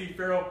eyes, I see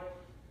Pharaoh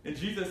and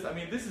Jesus. I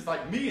mean, this is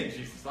like me and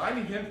Jesus. I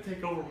need him to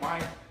take over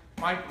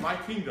my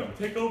kingdom.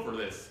 Take over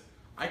this.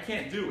 I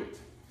can't do it,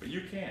 but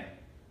you can.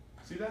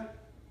 See that?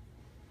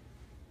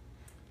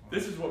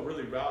 This is what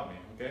really wowed me,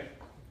 okay?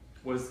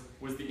 Was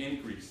the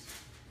increase.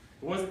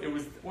 It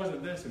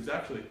wasn't this. It was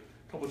actually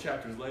a couple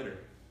chapters later.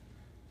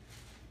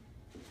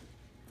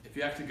 If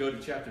you actually go to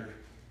chapter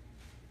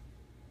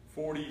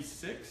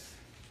 46,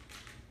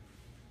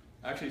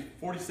 actually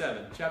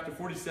 47, chapter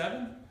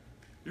 47,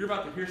 you're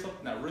about to hear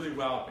something that really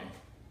wowed me.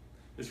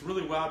 This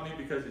really wowed me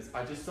because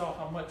I just saw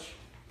how much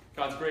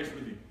God's grace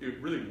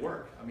really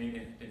worked,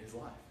 in his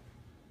life.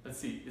 Let's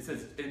see. It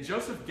says, and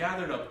Joseph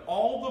gathered up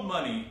all the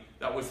money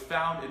that was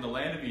found in the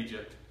land of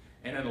Egypt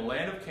and in the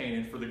land of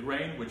Canaan for the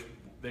grain which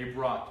they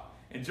brought.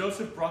 And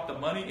Joseph brought the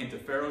money into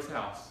Pharaoh's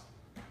house.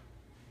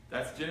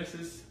 That's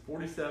Genesis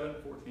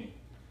 47:14.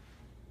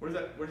 What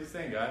is he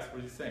saying, guys?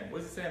 What is he saying?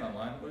 What is he saying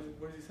online? What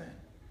is he saying?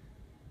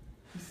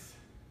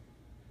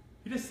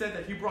 He just said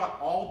that he brought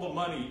all the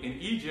money in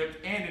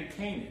Egypt and in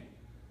Canaan.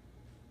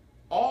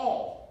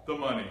 All the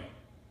money.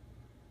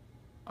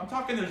 I'm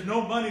talking there's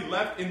no money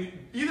left in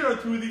either or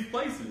two of these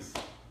places.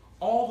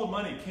 All the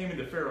money came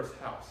into Pharaoh's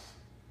house.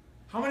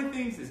 How many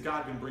things has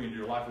God been bringing to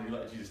your life when you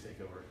let Jesus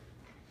take over?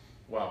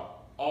 Wow.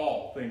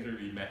 All things are going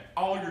to be met.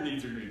 All your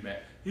needs are going to be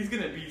met. He's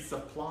going to be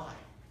supply.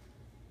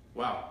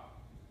 Wow.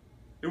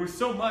 It was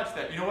so much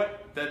that,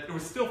 that it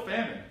was still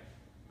famine.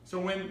 So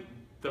when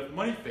the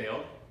money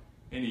failed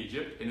in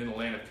Egypt and in the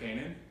land of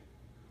Canaan,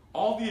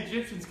 all the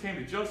Egyptians came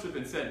to Joseph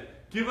and said,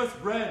 give us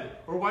bread,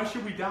 or why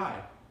should we die?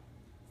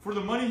 For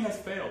the money has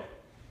failed.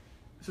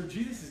 So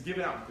Jesus is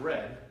giving out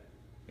bread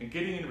and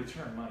getting in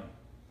return money.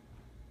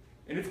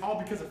 And it's all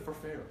because of for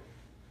Pharaoh.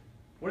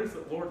 What is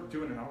the Lord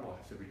doing in our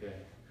lives every day?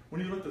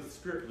 When you let the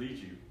Spirit lead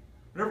you.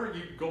 Whenever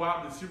you go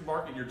out in the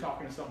supermarket and you're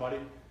talking to somebody,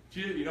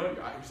 Jesus, you know,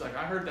 he's like,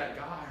 I heard that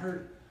guy, I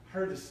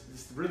heard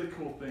this really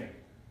cool thing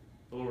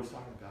the Lord was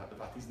talking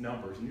about these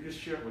numbers, and you just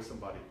share it with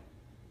somebody.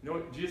 You know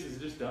what Jesus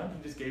has just done?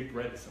 He just gave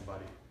bread to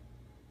somebody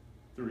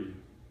through you.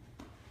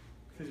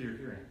 Because of your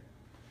hearing.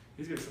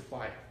 He's going to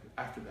supply it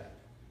after that.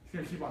 He's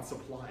going to keep on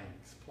supplying.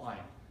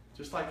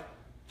 Just like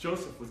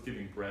Joseph was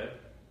giving bread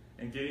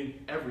and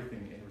getting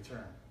everything in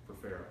return for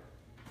Pharaoh.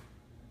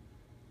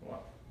 Wow,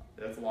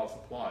 that's a lot of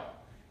supply.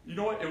 You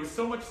know what? It was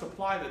so much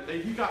supply that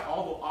he got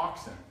all the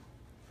oxen.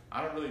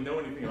 I don't really know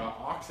anything about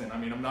oxen. I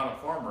mean, I'm not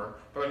a farmer.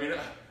 But I mean,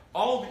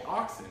 all the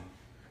oxen.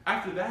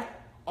 After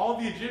that, all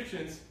the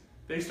Egyptians,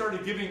 they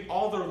started giving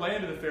all their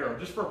land to the Pharaoh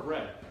just for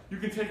bread. You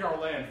can take our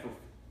land for...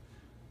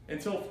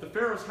 Until the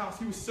Pharaoh's house,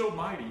 he was so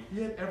mighty.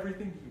 He had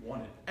everything he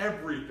wanted.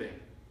 Everything.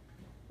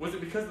 Was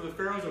it because of the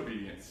Pharaoh's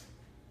obedience?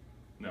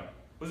 No.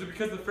 Was it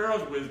because of the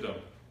Pharaoh's wisdom?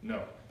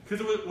 No.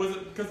 Was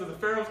it because of the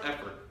Pharaoh's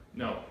effort?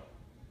 No.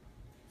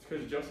 It's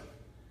because of Joseph.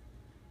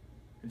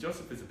 And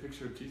Joseph is a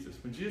picture of Jesus.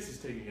 When Jesus is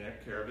taking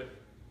care of it,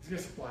 he's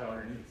going to supply all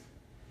your needs.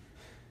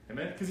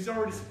 Amen? Because he's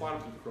already supplied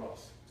it through the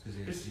cross.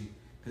 Because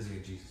he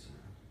had Jesus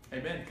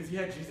around. Amen? Because he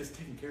had Jesus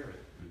taking care of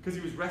it. Because he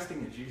was resting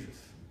in Jesus.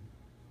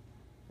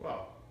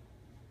 Wow.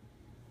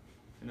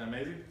 Isn't that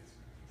amazing?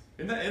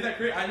 Isn't that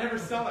great? I never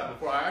saw that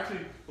before.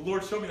 The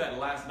Lord showed me that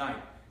last night.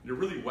 And it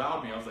really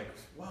wowed me. I was like,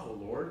 wow,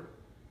 Lord,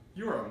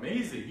 you are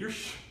amazing.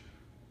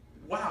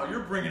 Wow,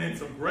 you're bringing in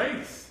some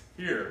grace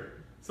here.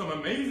 Some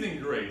amazing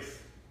grace.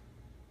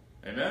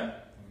 Amen?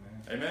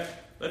 Amen.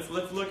 Let's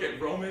look at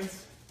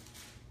Romans.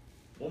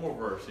 One more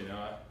verse,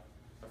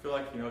 I feel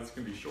like, it's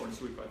going to be short and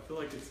sweet, but I feel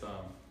like it's, I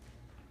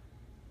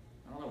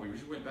don't know, we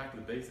just went back to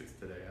the basics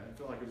today. I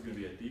feel like it was going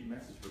to be a deep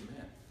message, but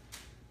man,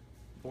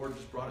 the Lord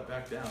just brought it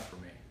back down for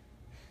me.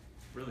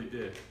 Really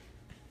did.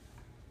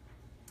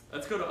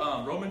 Let's go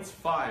to Romans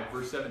 5,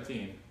 verse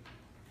 17.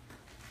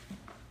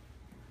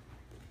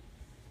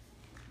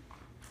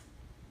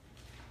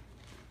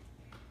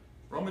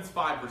 Romans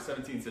 5, verse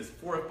 17 says,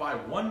 "For if by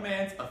one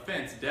man's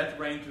offense death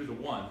reigned through the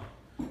one,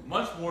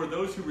 much more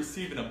those who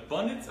receive an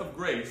abundance of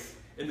grace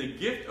and the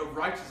gift of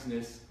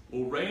righteousness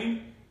will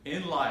reign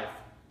in life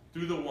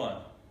through the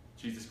one,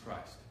 Jesus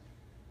Christ."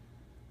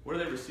 What are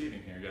they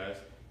receiving here, guys?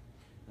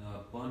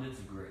 Abundance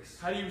of grace.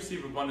 How do you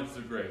receive abundance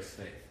of grace?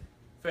 Faith.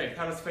 Faith.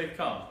 How does faith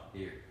come?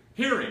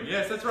 Hearing.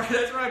 Yes, that's right.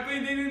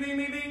 Ding, ding, ding,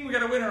 ding, ding. We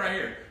got a winner right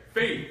here.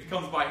 Faith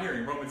comes by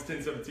hearing. Romans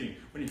 10:17.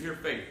 When you hear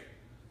faith,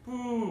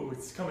 ooh,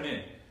 it's coming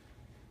in.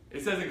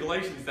 It says in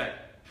Galatians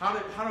that how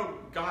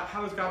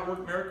does God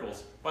work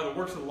miracles? By the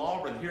works of the law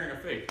or by the hearing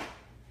of faith?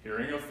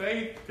 Hearing of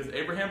faith, because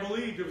Abraham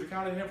believed it was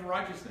accounted to him for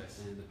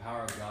righteousness. And the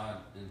power of God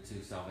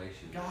into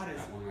salvation. God is,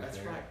 that one right that's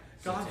there. right.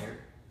 God,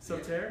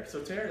 soter,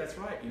 that's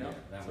right.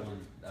 That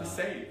one to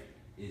save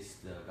is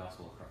the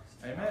gospel of Christ.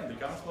 Amen. The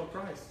gospel of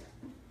Christ.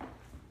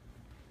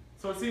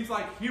 So it seems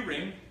like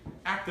hearing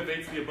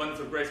activates the abundance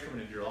of grace coming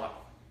into your life.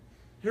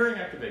 Hearing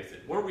activates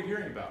it. What are we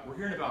hearing about? We're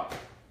hearing about,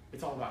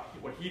 it's all about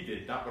what he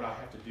did, not what I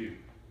have to do.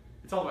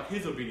 It's all about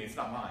his obedience,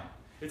 not mine.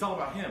 It's all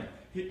about him.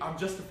 I'm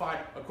justified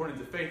according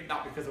to faith,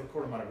 not because of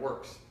according to my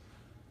works.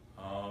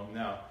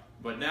 No.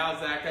 But now,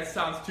 Zach, that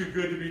sounds too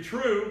good to be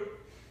true.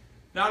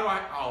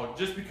 Now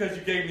just because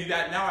you gave me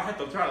that, now I have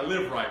to try to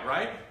live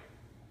right?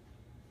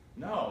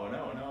 No.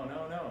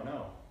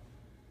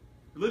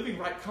 Living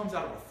right comes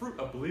out of a fruit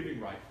of believing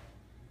right.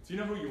 Do you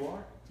know who you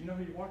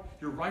are?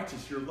 You're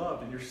righteous, you're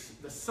loved, and you're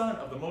the son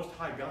of the Most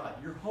High God.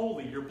 You're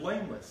holy, you're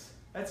blameless.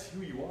 That's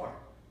who you are.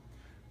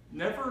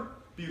 Never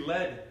be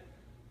led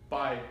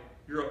by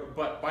your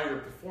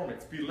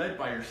performance. Be led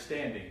by your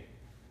standing.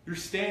 You're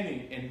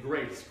standing in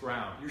grace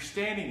ground. You're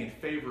standing in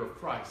favor of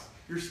Christ.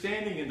 You're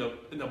standing in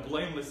the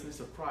blamelessness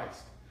of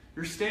Christ.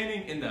 You're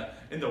standing in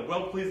the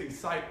well-pleasing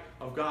sight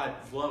of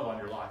God's love on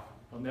your life.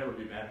 He'll never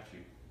be mad at you.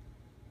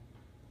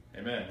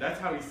 Amen. That's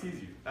how he sees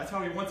you. That's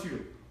how he wants you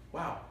to.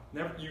 Wow.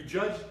 You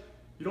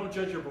don't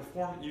judge your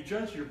performance. You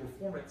judge your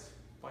performance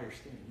by your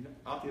standing.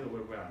 Not the other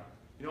way around.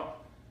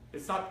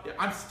 It's not.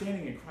 I'm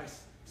standing in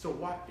Christ. So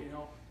what?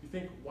 You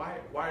think why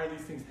are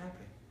these things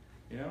happening?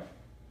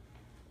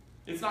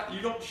 It's not.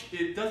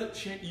 It doesn't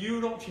change.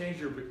 You don't change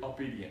your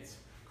obedience.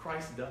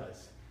 Christ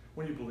does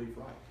when you believe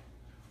right.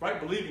 Right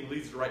believing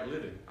leads to right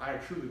living. I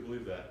truly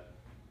believe that.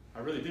 I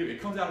really do.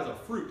 It comes out as a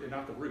fruit and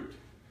not the root.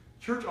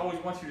 Church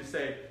always wants you to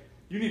say,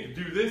 you need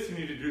to do this, you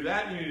need to do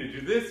that, you need to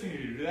do this, you need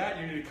to do that,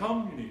 you need to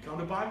come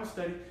to Bible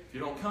study. If you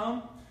don't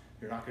come,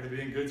 you're not going to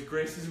be in good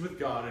graces with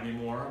God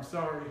anymore. I'm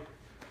sorry.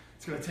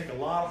 It's going to take a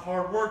lot of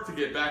hard work to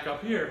get back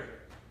up here.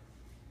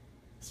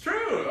 It's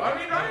true. I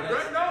mean,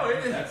 right?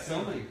 No. That's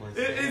so many places.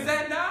 Is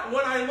that not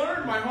what I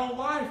learned my whole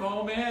life?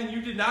 Oh, man,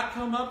 you did not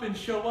come up and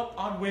show up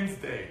on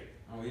Wednesday.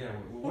 Oh, yeah.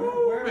 Where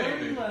were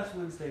you last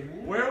Wednesday,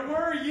 man? Where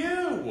were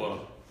you?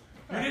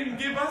 You didn't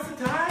give us a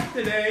tithe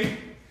today.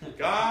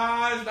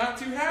 God's not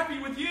too happy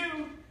with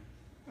you.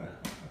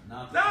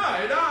 No.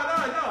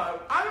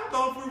 I don't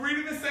know if we're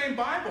reading the same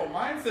Bible.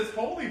 Mine says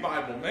Holy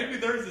Bible. Maybe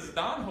theirs is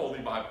non-Holy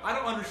Bible. I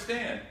don't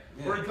understand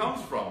where it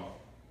comes from.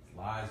 It's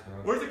lies, bro.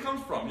 Where does it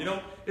come from? You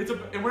know,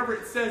 and wherever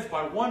it says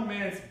by one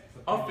man's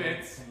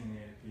offense,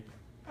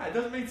 it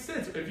doesn't make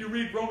sense. If you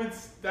read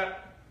Romans,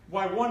 that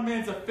by one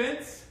man's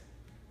offense,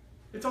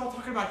 it's all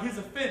talking about his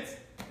offense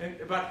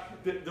and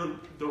about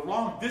the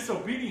wrong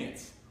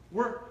disobedience.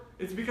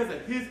 It's because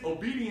of his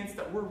obedience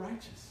that we're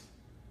righteous.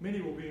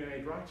 Many will be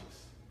made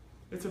righteous.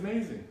 It's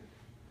amazing.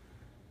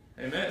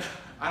 Amen.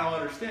 I don't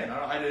understand.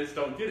 I just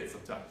don't get it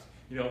sometimes.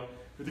 You know,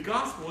 but the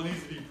gospel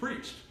needs to be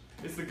preached.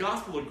 It's the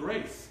gospel of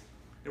grace.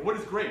 And what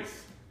is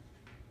grace?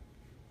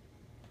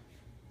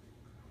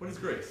 What is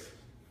grace?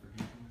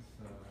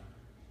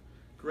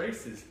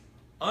 Grace is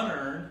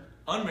unearned,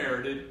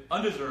 unmerited,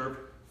 undeserved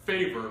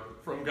favor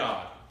from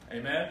God.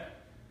 Amen?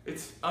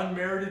 It's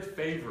unmerited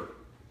favor.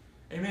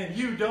 Amen.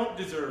 You don't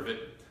deserve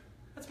it.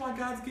 That's why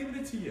God's given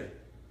it to you.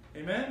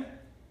 Amen?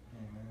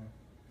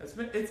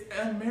 It's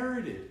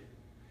unmerited.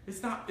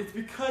 It's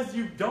because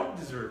you don't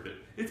deserve it.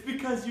 It's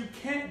because you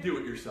can't do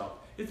it yourself.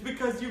 It's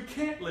because you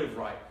can't live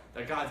right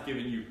that God's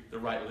given you the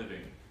right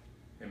living.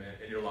 Amen.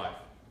 In your life.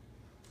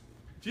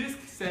 Jesus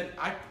said,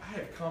 I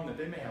have come that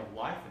they may have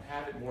life and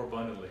have it more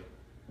abundantly.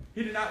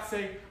 He did not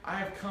say, I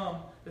have come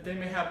that they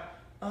may have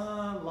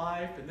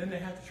life and then they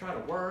have to try to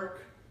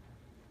work.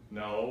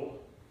 No.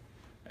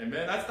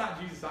 Amen. That's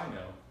not Jesus I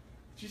know.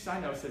 Jesus I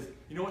know says,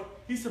 you know what?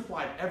 He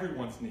supplied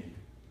everyone's need.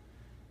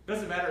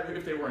 Doesn't matter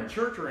if they were in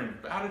church or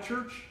out of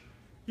church.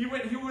 He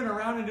went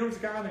around and there was a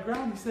guy on the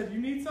ground. He said, you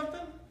need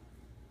something?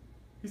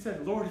 He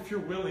said, Lord, if you're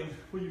willing,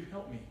 will you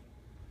help me?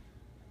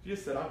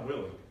 Jesus said, I'm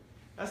willing.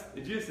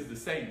 Jesus is the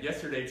same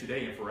yesterday,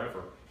 today, and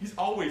forever. He's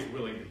always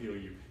willing to heal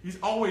you. He's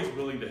always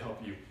willing to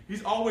help you.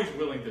 He's always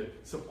willing to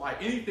supply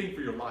anything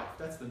for your life.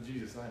 That's the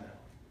Jesus I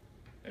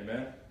know.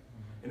 Amen?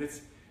 And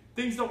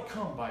things don't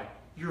come by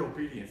your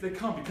obedience. They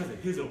come because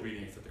of his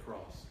obedience at the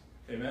cross.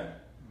 Amen?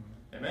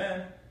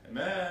 Amen?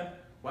 Amen?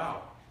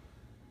 Wow.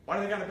 Why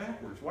do they got it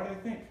backwards? Why do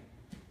they think?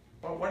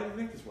 Why do they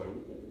think this way?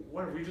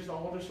 What, are we just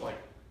all just like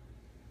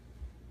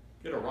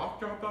get a rock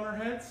dropped on our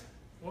heads?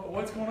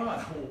 What's going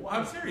on?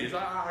 I'm serious.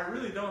 I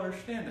really don't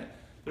understand that.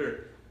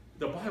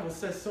 The Bible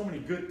says so many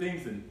good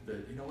things, and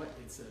you know what?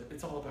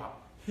 It's all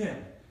about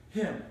him.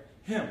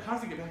 How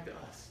does it get back to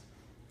us?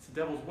 It's the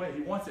devil's way.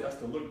 He wants us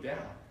to look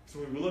down. So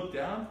when we look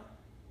down,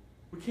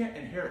 we can't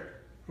inherit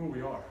who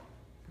we are.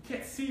 We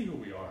can't see who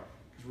we are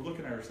because we're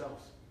looking at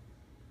ourselves.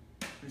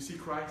 When you see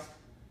Christ,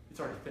 it's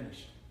already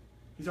finished.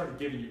 He's already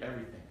given you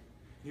everything.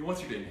 He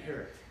wants you to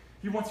inherit.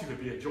 He wants you to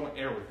be a joint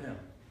heir with him.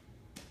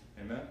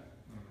 Amen?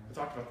 I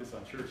talked about this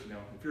on church, you know.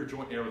 If you're a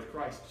joint heir with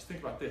Christ, just think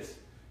about this.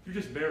 You're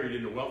just married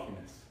into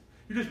wealthiness.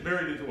 You're just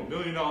married into $1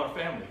 million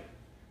family.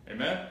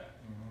 Amen?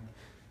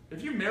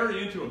 If you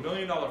marry into $1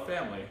 million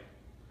family,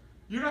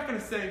 you're not going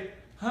to say,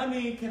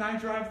 honey, can I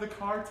drive the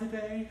car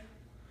today?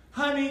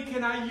 Honey,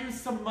 can I use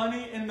some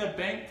money in the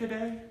bank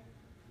today?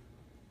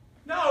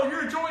 No,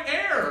 you're a joint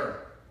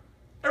heir.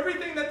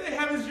 Everything that they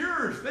have is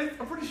yours.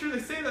 I'm pretty sure they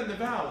say that in the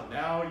vows.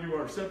 Now you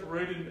are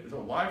separated as a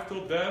life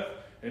till death.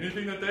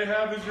 Anything that they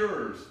have is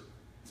yours.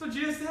 That's what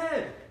Jesus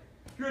said.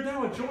 You're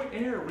now a joint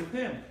heir with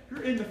him.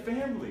 You're in the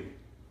family.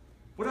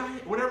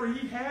 Whatever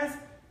he has,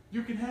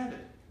 you can have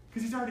it.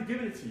 Because he's already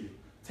given it to you.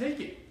 Take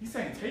it. He's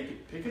saying take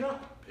it. Pick it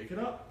up. Pick it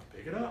up.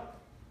 Pick it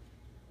up.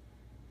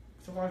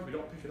 Sometimes we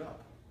don't pick it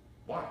up.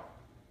 Why?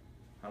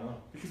 I don't know.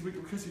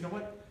 Because you know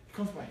what? It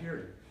comes by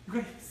hearing. You've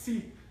got to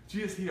see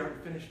Jesus, he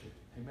already finished it.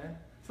 Amen?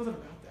 Something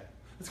about that.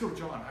 Let's go to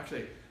John.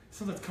 Actually,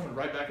 something's coming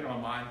right back into my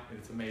mind, and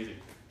it's amazing.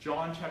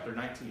 John chapter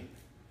 19.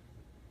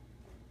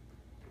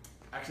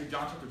 Actually,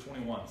 John chapter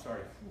 21.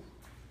 Sorry.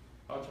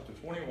 John chapter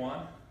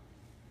 21.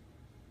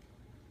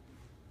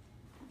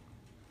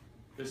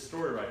 This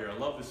story right here. I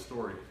love this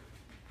story.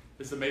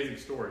 This amazing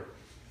story.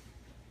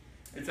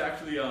 It's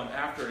actually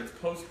it's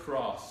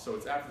post-cross. So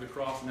it's after the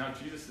cross, and now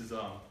Jesus is,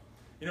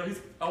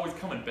 he's always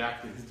coming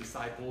back to his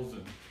disciples,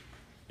 and,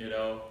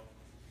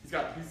 he's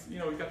got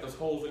those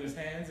holes in his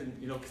hands, and,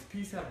 because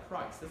peace had a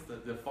price. That's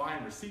the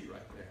fine receipt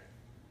right there.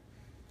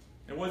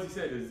 And what he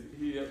said is,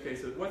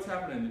 so what's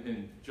happening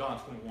in John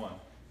 21?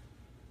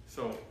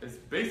 So it's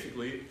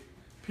basically,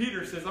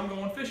 Peter says, I'm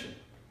going fishing.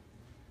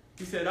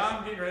 He said,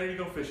 I'm getting ready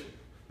to go fishing.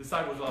 The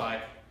disciples are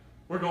like,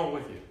 we're going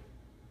with you.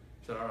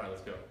 He said, all right,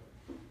 let's go.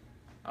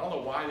 I don't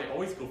know why they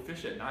always go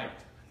fish at night.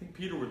 I think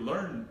Peter would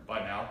learn by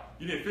now,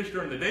 you didn't fish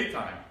during the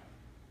daytime.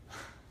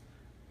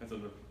 That's a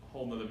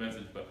whole nother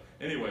message. But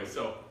anyway,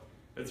 so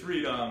let's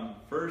read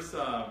verse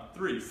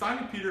 3.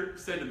 Simon Peter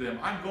said to them,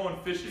 I'm going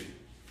fishing.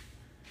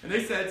 And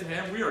they said to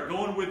him, we are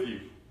going with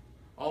you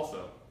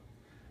also.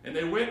 And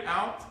they went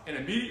out and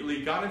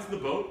immediately got into the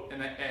boat,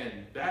 and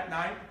that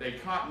night they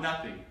caught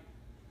nothing.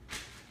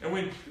 And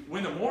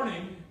when the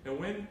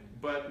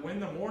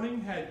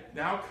morning had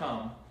now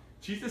come,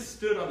 Jesus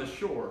stood on the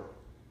shore,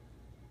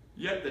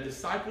 yet the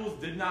disciples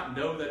did not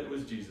know that it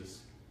was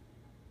Jesus.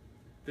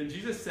 Then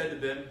Jesus said to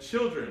them,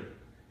 children,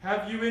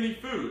 have you any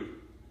food?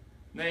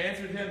 And they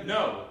answered him,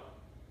 no.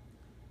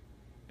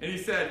 And he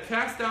said,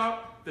 cast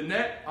out the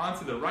net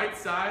onto the right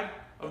side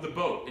of the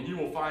boat, and you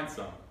will find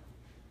some.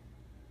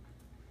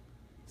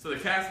 So they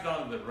cast it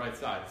on the right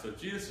side. So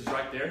Jesus is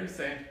right there. He's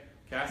saying,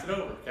 cast it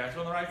over. Cast it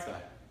on the right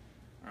side.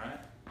 All right?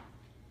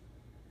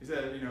 He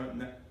said,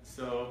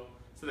 so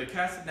they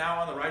cast it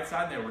now on the right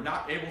side, and they were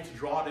not able to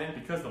draw it in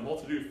because of the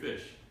multitude of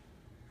fish.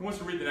 Who wants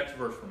to read the next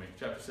verse for me?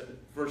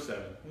 Verse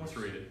 7. Who wants to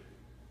read it?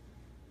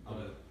 I'll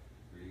do it.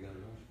 You got it,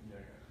 Josh?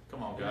 Yeah,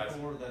 Come on, guys.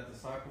 Therefore, that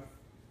disciple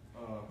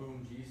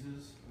whom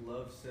Jesus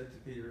loved said to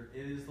Peter,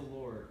 "It is the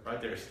Lord."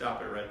 Right there.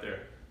 Stop it right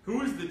there.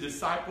 Who is the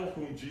disciple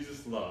whom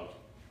Jesus loved?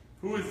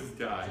 Who is this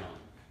guy?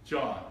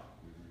 John.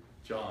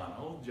 John.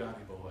 Oh,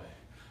 Johnny boy.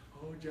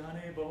 Oh,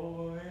 Johnny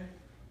boy.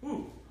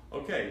 Ooh.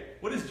 Okay.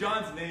 What does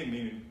John's name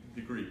mean in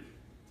the Greek?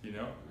 Do you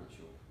know? I'm not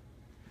sure.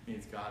 It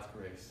means God's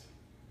grace.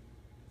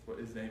 That's what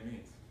his name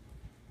means.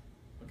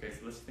 Okay,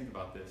 so let's think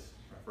about this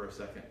for a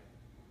second.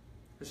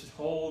 Let's just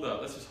hold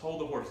up. Let's just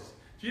hold the horses.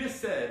 Jesus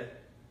said,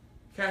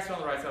 cast it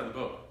on the right side of the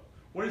boat.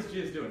 What is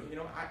Jesus doing?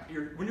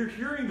 When you're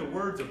hearing the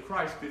words of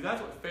Christ, because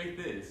that's what faith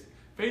is.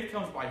 Faith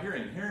comes by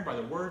hearing, and hearing by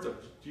the words of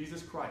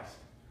Jesus Christ.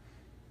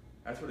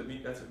 That's what it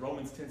means. That's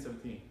Romans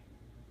 10:17.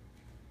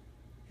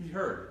 He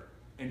heard.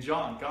 And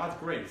John, God's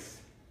grace.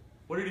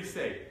 What did he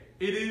say?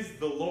 It is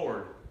the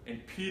Lord.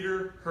 And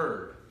Peter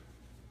heard.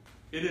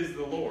 It is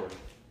the Lord.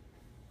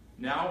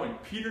 Now when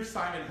Peter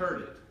Simon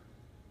heard it,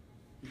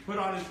 he put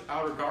on his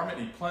outer garment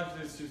and he plunged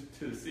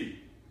into the sea.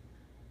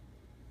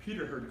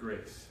 Peter heard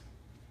grace.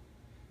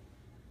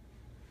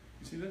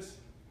 You see this?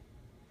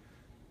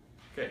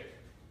 Okay.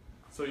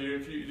 So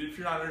if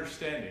you're not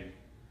understanding,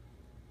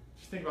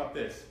 just think about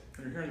this.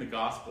 When you're hearing the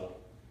gospel,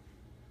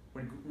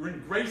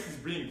 when grace is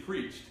being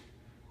preached,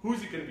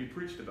 who's it going to be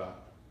preached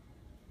about?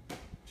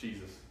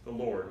 Jesus, the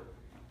Lord.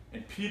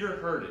 And Peter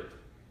heard it.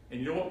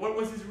 And you know what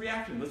was his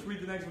reaction? Let's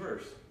read the next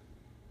verse.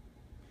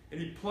 And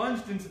he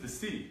plunged into the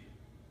sea.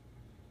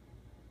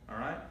 All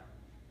right?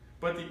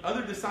 But the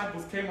other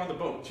disciples came on the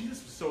boat.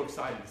 Jesus was so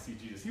excited to see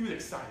Jesus. He was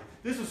excited.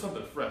 This was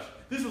something fresh.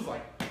 This was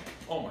like,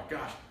 oh my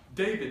gosh,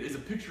 David is a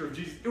picture of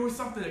Jesus. It was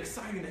something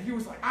exciting that he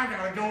was like, I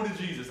got to go to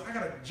Jesus. I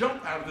got to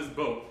jump out of this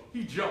boat.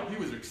 He jumped. He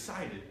was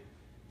excited.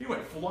 He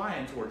went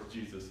flying towards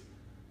Jesus.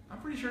 I'm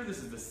pretty sure this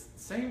is the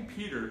same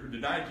Peter who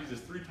denied Jesus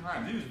 3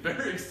 times. He was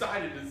very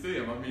excited to see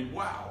him. I mean,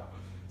 wow.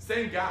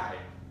 Same guy.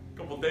 A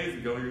couple days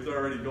ago, he was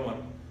already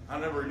going, I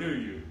never knew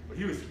you. But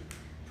he was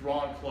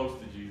drawn close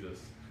to Jesus.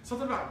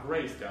 Something about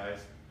grace,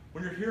 guys.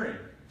 When you're hearing,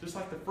 just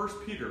like the first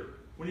Peter,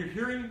 when you're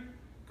hearing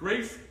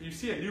grace, you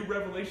see a new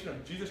revelation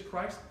of Jesus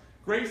Christ,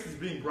 grace is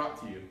being brought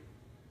to you.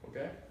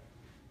 Okay?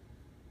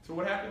 So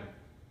what happened?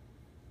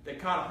 They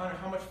caught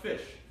how much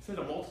fish? It said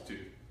a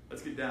multitude.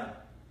 Let's get down.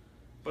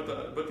 But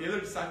the other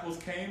disciples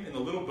came in the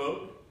little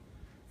boat,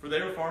 for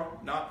they were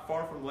not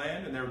far from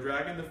land, and they were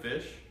dragging the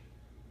fish.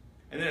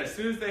 And then as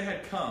soon as they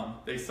had come,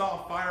 they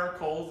saw fire,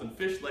 coals, and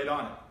fish laid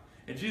on it.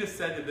 And Jesus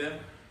said to them,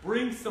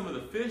 bring some of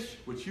the fish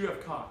which you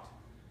have caught.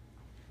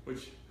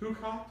 Who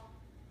caught?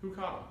 Who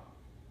caught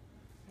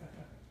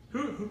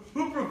them?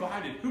 Who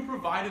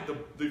provided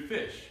the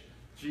fish?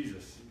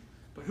 Jesus.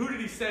 But who did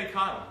he say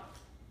caught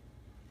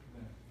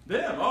them?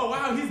 Them. Oh,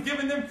 wow, he's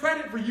giving them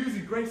credit for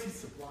using grace he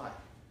supplied.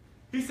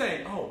 He's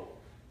saying, oh,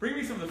 bring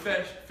me some of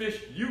the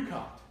fish you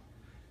caught.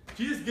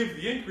 Jesus gives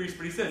the increase,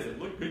 but he says,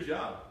 look, good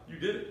job. You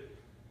did it.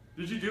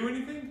 Did you do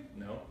anything?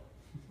 No.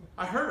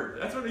 I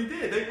heard. That's what he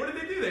did. What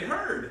did they do? They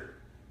heard.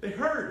 They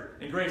heard,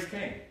 and grace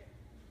came.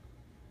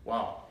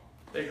 Wow.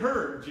 They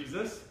heard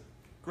Jesus.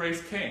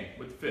 Grace came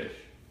with the fish.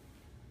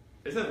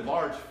 It said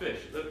large fish.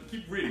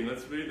 Keep reading.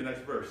 Let's read the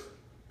next verse.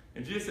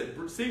 And Jesus said,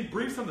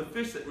 bring some of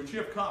the fish which you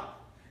have caught.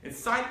 And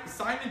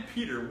Simon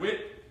Peter went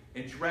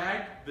and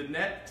dragged the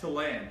net to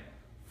land,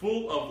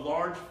 full of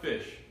large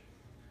fish.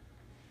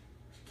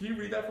 Can you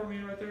read that for me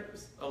right there?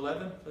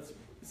 11?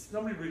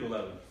 Somebody read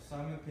 11.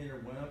 Simon Peter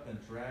went up and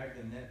dragged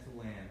the net to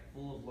land,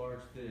 full of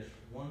large fish,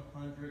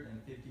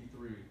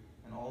 153.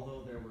 And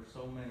although there were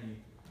so many,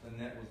 the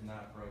net was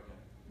not broken.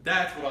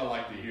 That's what I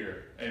like to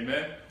hear.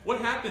 Amen.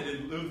 What happened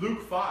in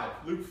Luke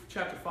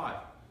chapter 5?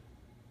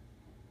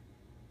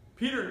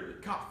 Peter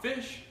caught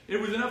fish. It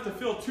was enough to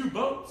fill 2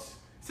 boats.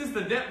 It says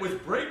the net was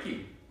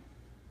breaking.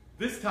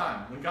 This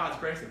time, when God's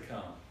grace had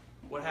come,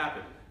 what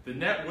happened? The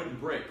net wouldn't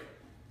break.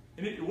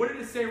 And what did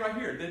it say right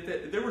here?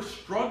 That they were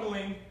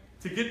struggling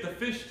to get the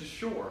fish to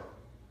shore.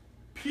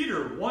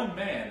 Peter, one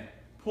man,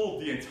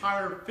 pulled the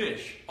entire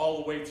fish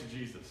all the way to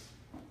Jesus.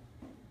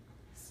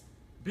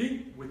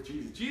 Being with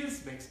Jesus.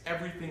 Jesus makes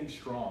everything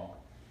strong.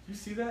 Do you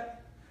see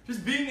that?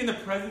 Just being in the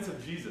presence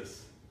of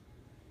Jesus.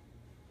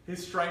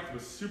 His strength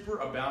was super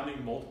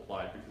abounding,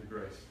 multiplied because of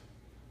grace.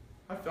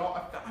 I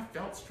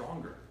felt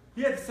stronger.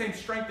 He had the same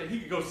strength that he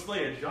could go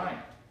slay a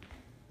giant.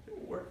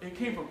 It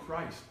came from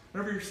Christ.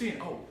 Whenever you're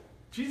seeing, oh,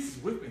 Jesus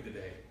is with me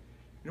today.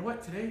 You know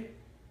what? Today,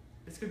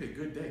 it's going to be a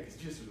good day because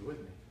Jesus is with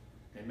me.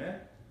 Amen?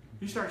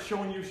 He starts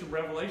showing you some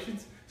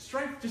revelations.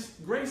 Strength,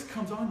 just grace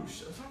comes on you.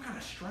 Some kind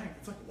of strength.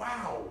 It's like,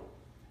 wow.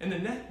 And the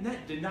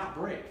net did not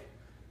break. It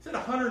said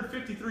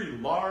 153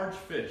 large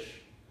fish.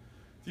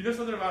 Do you know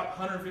something about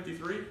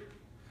 153?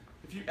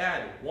 If you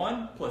add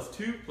 1 plus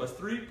 2 plus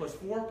 3 plus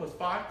 4 plus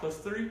 5 plus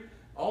 3,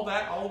 all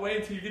that all the way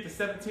until you get to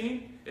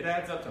 17, it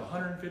adds up to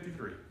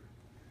 153. Did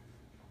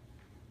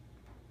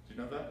you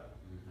know that?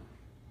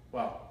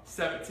 Wow.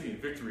 17,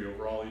 victory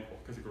over all evil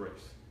because of grace,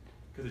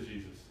 because of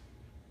Jesus.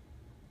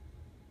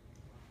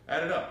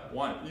 Add it up.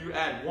 You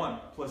add 1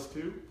 plus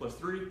 2 plus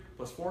 3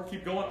 plus 4.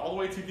 Keep going all the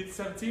way until you get to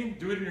 17.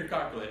 Do it in your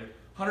calculator.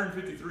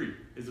 153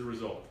 is the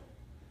result.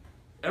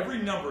 Every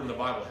number in the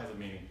Bible has a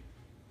meaning.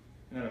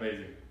 Isn't that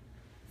amazing?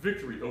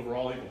 Victory over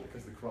all evil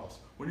because of the cross.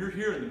 When you're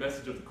hearing the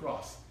message of the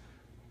cross,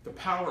 the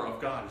power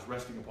of God is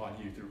resting upon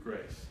you through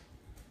grace.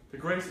 The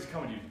grace is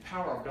coming to you. The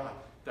power of God.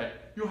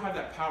 That you'll have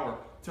that power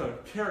to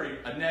carry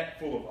a net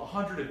full of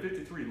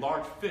 153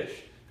 large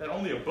fish that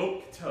only a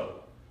boat could tow.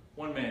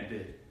 One man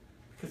did.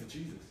 Because of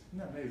Jesus. Isn't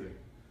that amazing?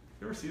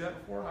 You ever see that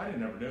before? I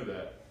didn't ever know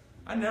that.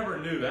 I never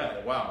knew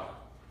that. Wow.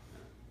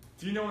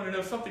 Do you want to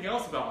know something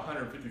else about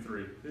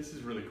 153? This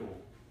is really cool.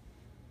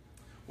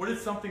 What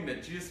is something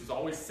that Jesus was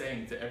always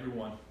saying to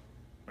everyone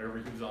whenever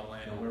he was on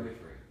land? He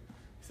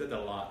said that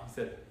a lot. He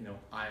said,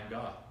 I am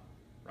God.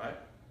 Right?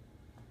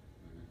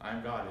 I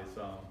am God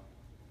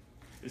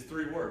is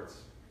 3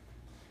 words.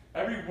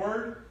 Every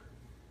word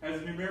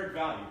has a numeric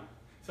value.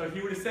 So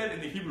he would have said in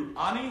the Hebrew,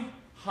 Ani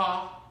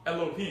ha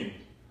Elohim.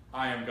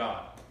 I am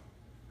God.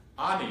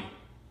 Ani.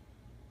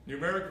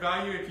 Numeric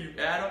value, if you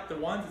add up the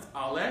ones, it's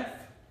Aleph,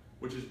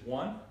 which is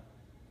 1.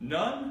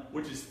 Nun,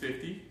 which is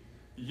 50.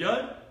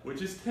 Yud,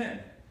 which is 10.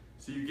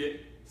 So you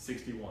get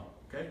 61.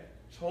 Okay?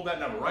 Just hold that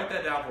number. Write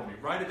that down for me.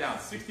 Write it down.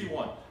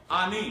 61.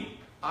 Ani.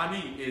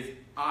 Ani is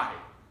I.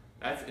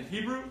 That's in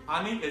Hebrew.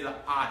 Ani is an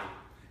I.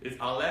 It's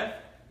Aleph,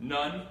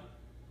 Nun,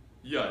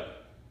 Yud.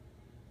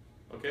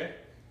 Okay?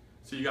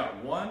 So you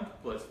got 1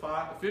 plus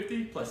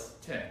 50 plus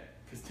 10.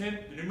 Because 10,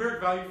 the numeric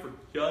value for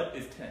Yud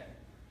is 10.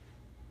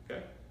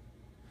 Okay?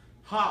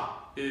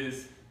 Ha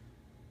is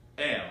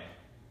Am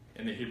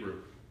in the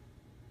Hebrew.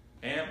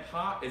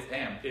 Ha is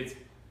Am. It's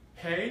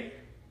Hey.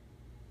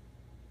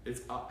 It's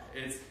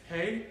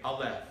Hey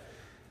Aleph.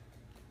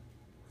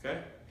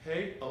 Okay?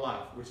 Hey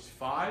Aleph, which is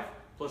 5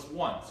 plus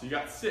 1. So you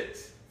got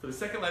 6. For the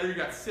second letter, you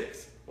got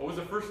 6. What was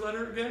the first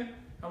letter again?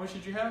 How much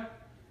did you have?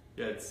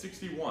 Yeah, it's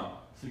 61.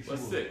 61.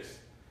 Plus 6.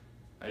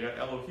 Now you got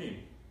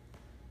Elohim.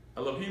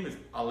 Elohim is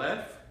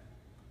Aleph,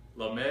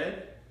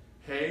 Lamed,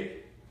 Hey,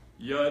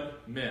 Yud,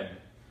 Mem.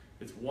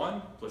 It's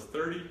 1 plus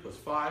 30 plus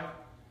 5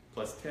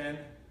 plus 10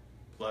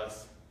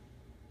 plus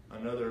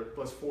another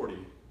plus 40.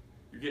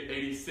 You get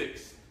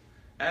 86.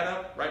 Add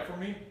up, right for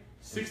me,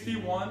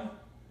 61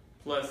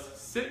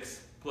 plus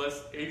 6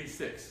 plus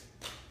 86.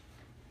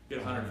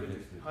 Get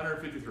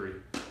 153.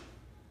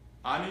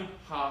 Ani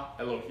ha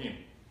Elohim.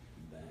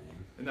 Bang.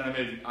 Isn't that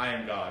amazing? I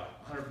am God.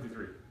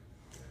 153.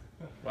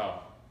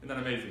 Wow. Isn't that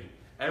amazing?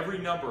 Every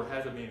number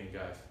has a meaning,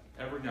 guys.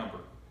 Every number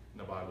in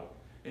the Bible.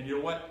 And you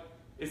know what?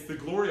 It's the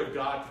glory of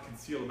God to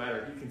conceal the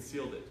matter. He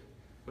concealed it.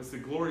 But it's the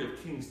glory of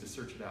kings to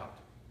search it out.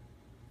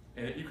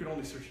 And you can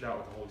only search it out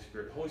with the Holy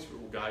Spirit. The Holy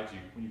Spirit will guide you.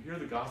 When you hear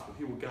the gospel,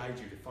 he will guide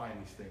you to find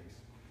these things.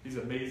 These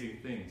amazing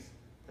things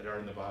that are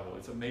in the Bible.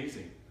 It's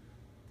amazing.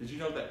 Did you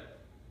know that?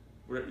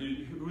 Who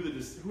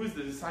is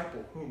the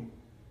disciple whom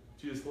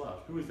Jesus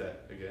loved? Who is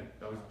that again?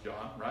 That was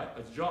John, right?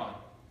 That's John.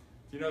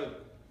 Do you know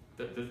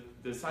that the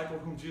disciple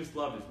whom Jesus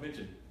loved is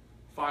mentioned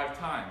 5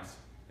 times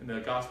in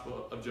the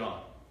Gospel of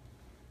John?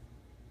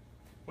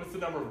 What's the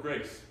number of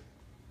grace?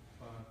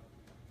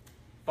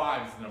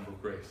 5 is the number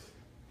of grace.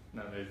 Isn't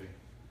that amazing?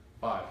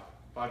 5.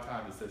 5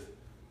 times it says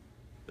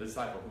the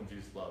disciple whom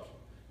Jesus loved.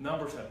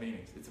 Numbers have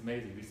meanings. It's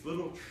amazing. These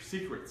little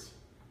secrets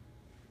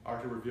are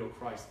to reveal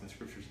Christ in the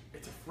scriptures.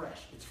 It's fresh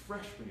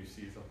when you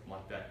see something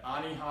like that.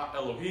 Ani ha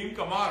Elohim,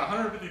 come on,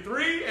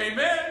 153,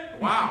 amen.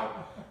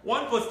 Wow.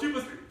 1 plus 2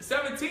 plus 3,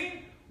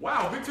 17.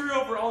 Wow, victory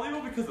over all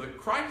evil because of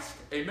Christ,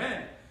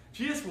 amen.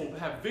 Jesus will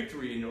have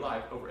victory in your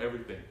life over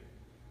everything.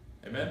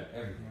 Amen?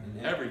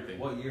 Everything.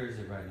 What year is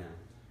it right now?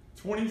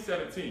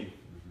 2017.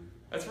 Mm-hmm.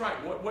 That's right.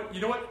 What? You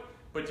know what?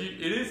 It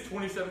is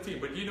 2017.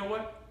 But you know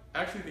what?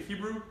 Actually, the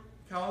Hebrew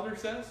calendar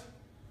says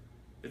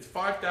it's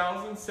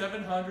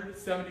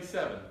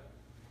 5,777.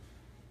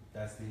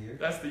 That's the year?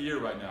 That's the year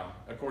right now,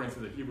 according to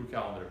the Hebrew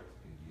calendar.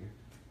 Good year.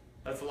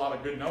 That's a lot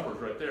of good numbers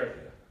right there.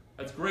 Yeah.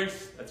 That's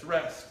grace. That's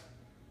rest.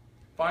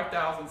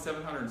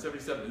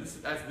 5,777.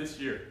 That's this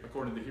year,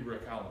 according to the Hebrew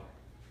calendar.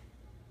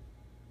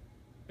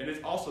 And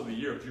it's also the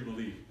year of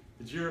Jubilee.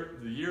 The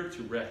year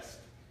to rest.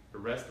 The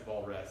rest of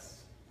all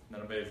rests.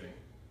 Isn't that amazing?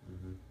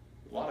 Mm-hmm.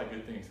 A lot of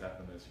good things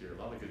happened this year. A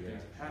lot of good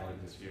things have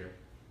happened this year.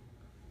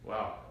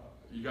 Wow.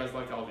 You guys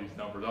like all these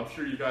numbers. I'm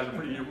sure you guys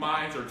are your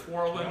minds are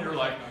twirling. You're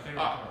like,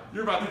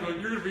 you're about to go,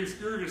 you're going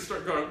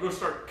to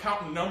start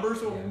counting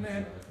numbers. Oh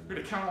man, you're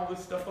going to count all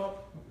this stuff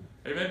up.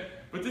 Amen.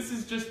 But this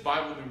is just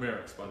Bible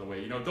numerics, by the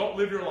way. Don't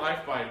live your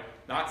life by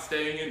not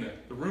staying in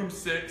the room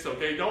 6,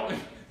 okay? Don't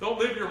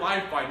live your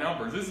life by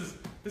numbers.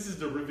 This is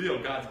to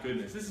reveal God's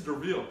goodness. This is to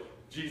reveal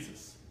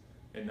Jesus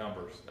in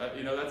numbers.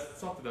 That's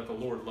something that the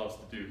Lord loves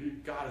to do.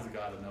 God is a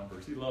God of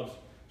numbers. He loves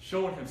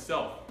showing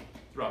himself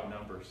throughout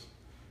numbers.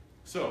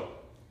 So,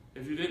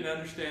 if you didn't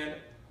understand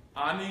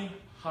Ani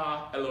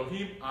ha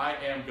Elohim, I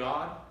am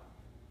God.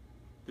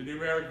 The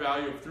numeric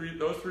value of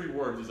those three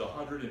words is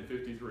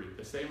 153.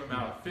 The same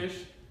amount of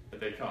fish that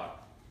they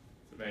caught.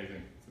 It's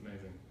amazing. It's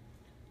amazing.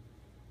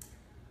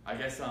 I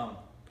guess the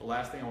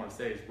last thing I want to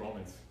say is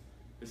Romans.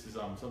 This is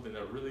something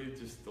that really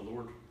just the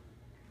Lord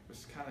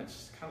was kind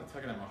of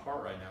tugging at my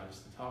heart right now,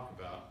 just to talk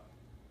about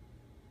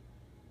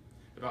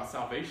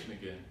salvation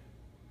again.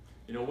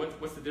 You know,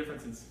 what's the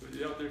difference in,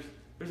 you know,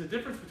 there's a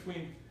difference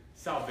between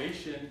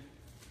salvation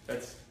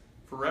that's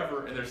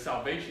forever and there's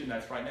salvation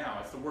that's right now.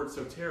 It's the word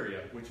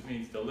soteria, which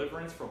means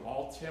deliverance from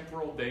all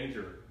temporal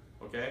danger.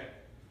 Okay?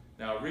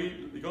 Now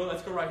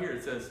let's go right here.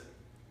 It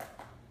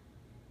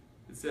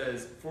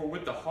says, for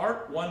with the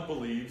heart one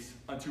believes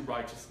unto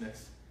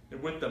righteousness,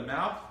 and with the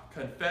mouth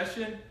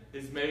confession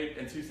is made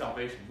unto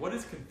salvation. What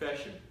is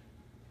confession?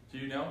 Do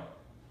you know?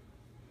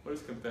 What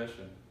is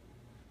confession?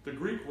 The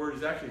Greek word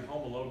is actually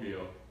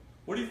homologio.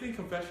 What do you think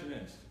confession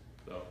is,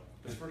 though?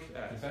 Let's first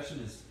ask. Confession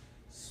is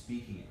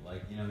speaking it,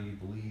 like, you know, you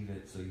believe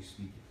it, so you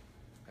speak it.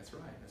 That's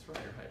right,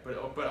 you're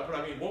right. But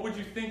I mean, what would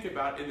you think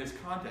about in this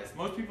context?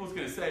 Most people is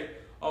going to say,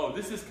 oh,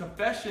 this is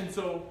confession,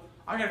 so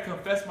I got to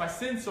confess my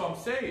sins so I'm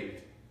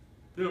saved.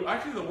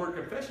 Actually, the word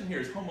confession here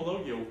is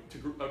homologio,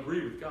 to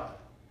agree with God.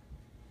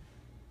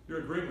 You're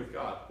agreeing with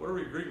God. What are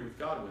we agreeing with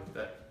God with?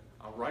 That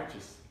I'm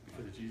righteous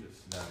because of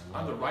Jesus.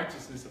 I'm the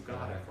righteousness of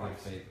God in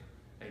Christ.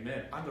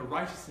 Amen. I'm the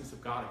righteousness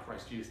of God in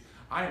Christ Jesus.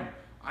 I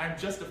am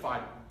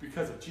justified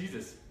because of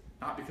Jesus,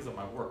 not because of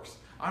my works.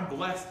 I'm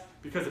blessed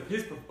because of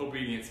his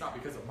obedience, not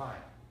because of mine.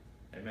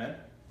 Amen?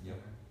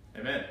 Yep.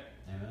 Amen.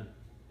 Amen.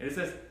 And it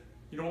says,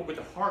 you know what, with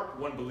the heart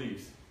one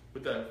believes.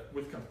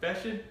 With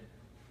confession,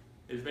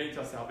 it is made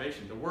unto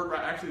salvation. The word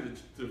right, actually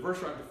the verse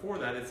right before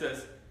that, it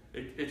says,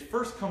 it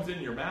first comes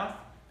in your mouth,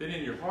 then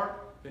in your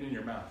heart, then in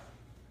your mouth.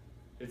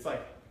 It's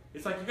like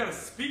you got to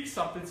speak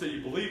something so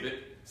you believe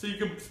it, so you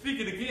can speak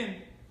it again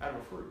out of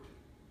a fruit.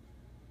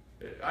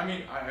 I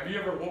mean, have you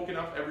ever woken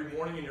up every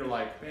morning and you're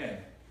like, man,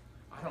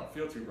 I don't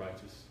feel too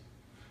righteous.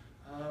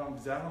 I don't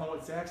know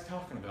what Zach's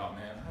talking about,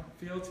 man. I don't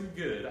feel too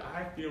good.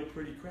 I feel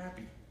pretty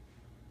crappy.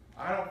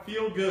 I don't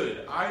feel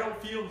good. I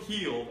don't feel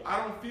healed. I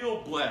don't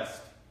feel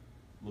blessed.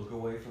 Look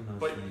away from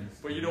those things.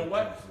 But you know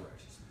what?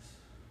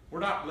 We're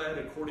not led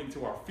according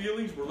to our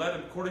feelings. We're led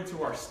according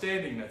to our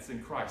standing that's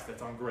in Christ,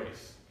 that's on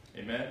grace.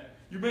 Amen?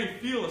 You may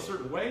feel a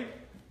certain way.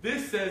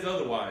 This says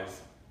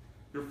otherwise.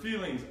 Your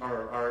feelings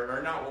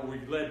are not what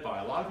we're led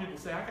by. A lot of people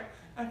say,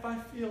 if I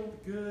feel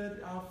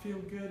good, I'll feel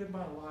good in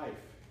my life.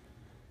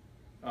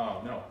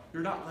 Oh, no.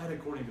 You're not led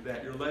according to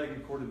that. You're led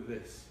according to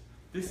this.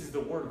 This is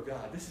the Word of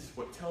God. This is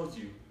what tells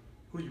you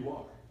who you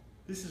are.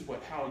 This is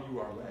how you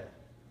are led.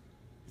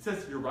 It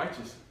says you're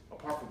righteous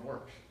apart from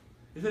works.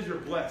 It says you're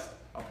blessed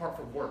apart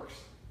from works.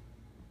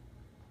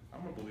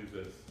 I'm going to believe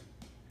this.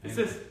 It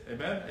says,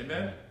 amen?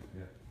 Amen?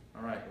 Yeah.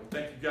 All right. Well,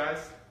 thank you guys.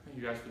 Thank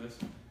you guys for this.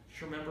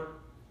 Just remember,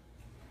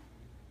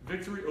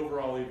 victory over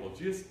all evil.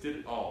 Jesus did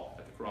it all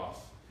at the cross.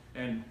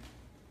 And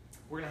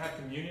we're going to have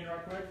communion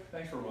right quick.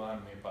 Thanks for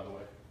reminding me, by the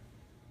way.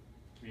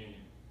 Communion.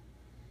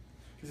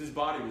 Because his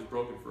body was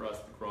broken for us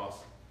at the cross.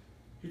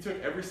 He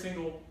took every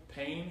single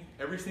pain,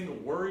 every single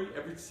worry,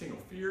 every single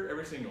fear,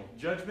 every single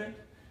judgment,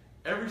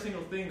 every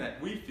single thing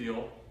that we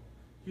feel,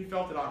 he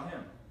felt it on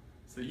him.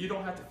 So you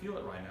don't have to feel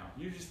it right now.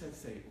 You just have to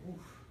say, oof,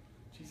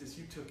 Jesus,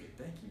 you took it.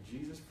 Thank you,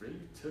 Jesus, for you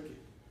took it.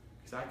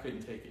 Because I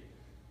couldn't take it.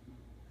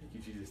 Thank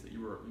you, Jesus, that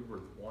you were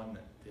the one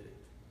that did it.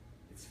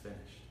 It's finished.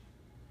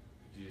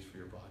 Thank you, Jesus, for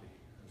your body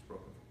that was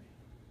broken for me.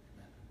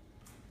 Amen.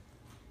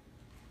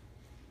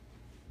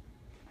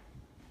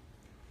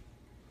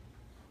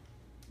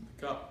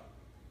 The cup.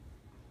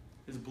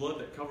 His blood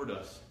that covered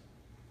us.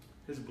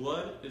 His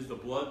blood is the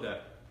blood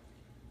that,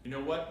 you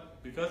know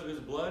what? Because of his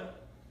blood,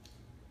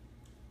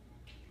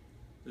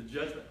 the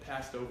judgment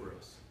passed over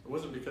us. It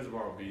wasn't because of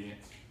our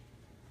obedience.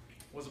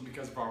 It wasn't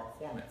because of our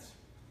performance.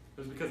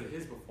 It was because of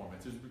his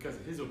performance. It was because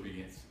of his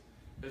obedience.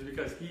 It was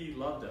because he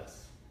loved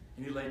us.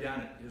 And he laid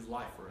down his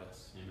life for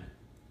us. Amen.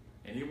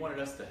 And he wanted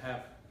us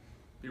to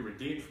be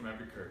redeemed from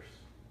every curse.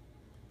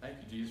 Thank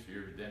you, Jesus, for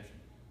your redemption.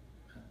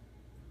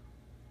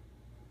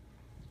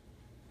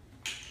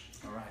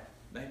 All right.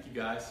 Thank you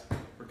guys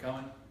for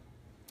coming.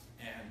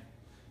 And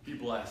be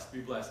blessed. Be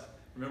blessed.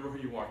 Remember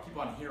who you are. Keep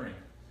on hearing.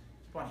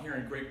 Keep on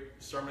hearing great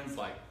sermons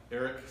like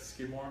Eric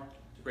Skidmore,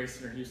 Grace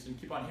Center Houston.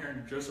 Keep on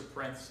hearing Joseph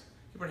Prince.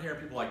 Keep on hearing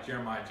people like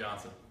Jeremiah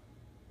Johnson.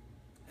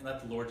 And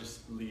let the Lord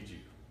just lead you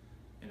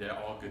into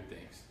all good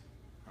things.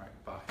 All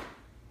right. Bye.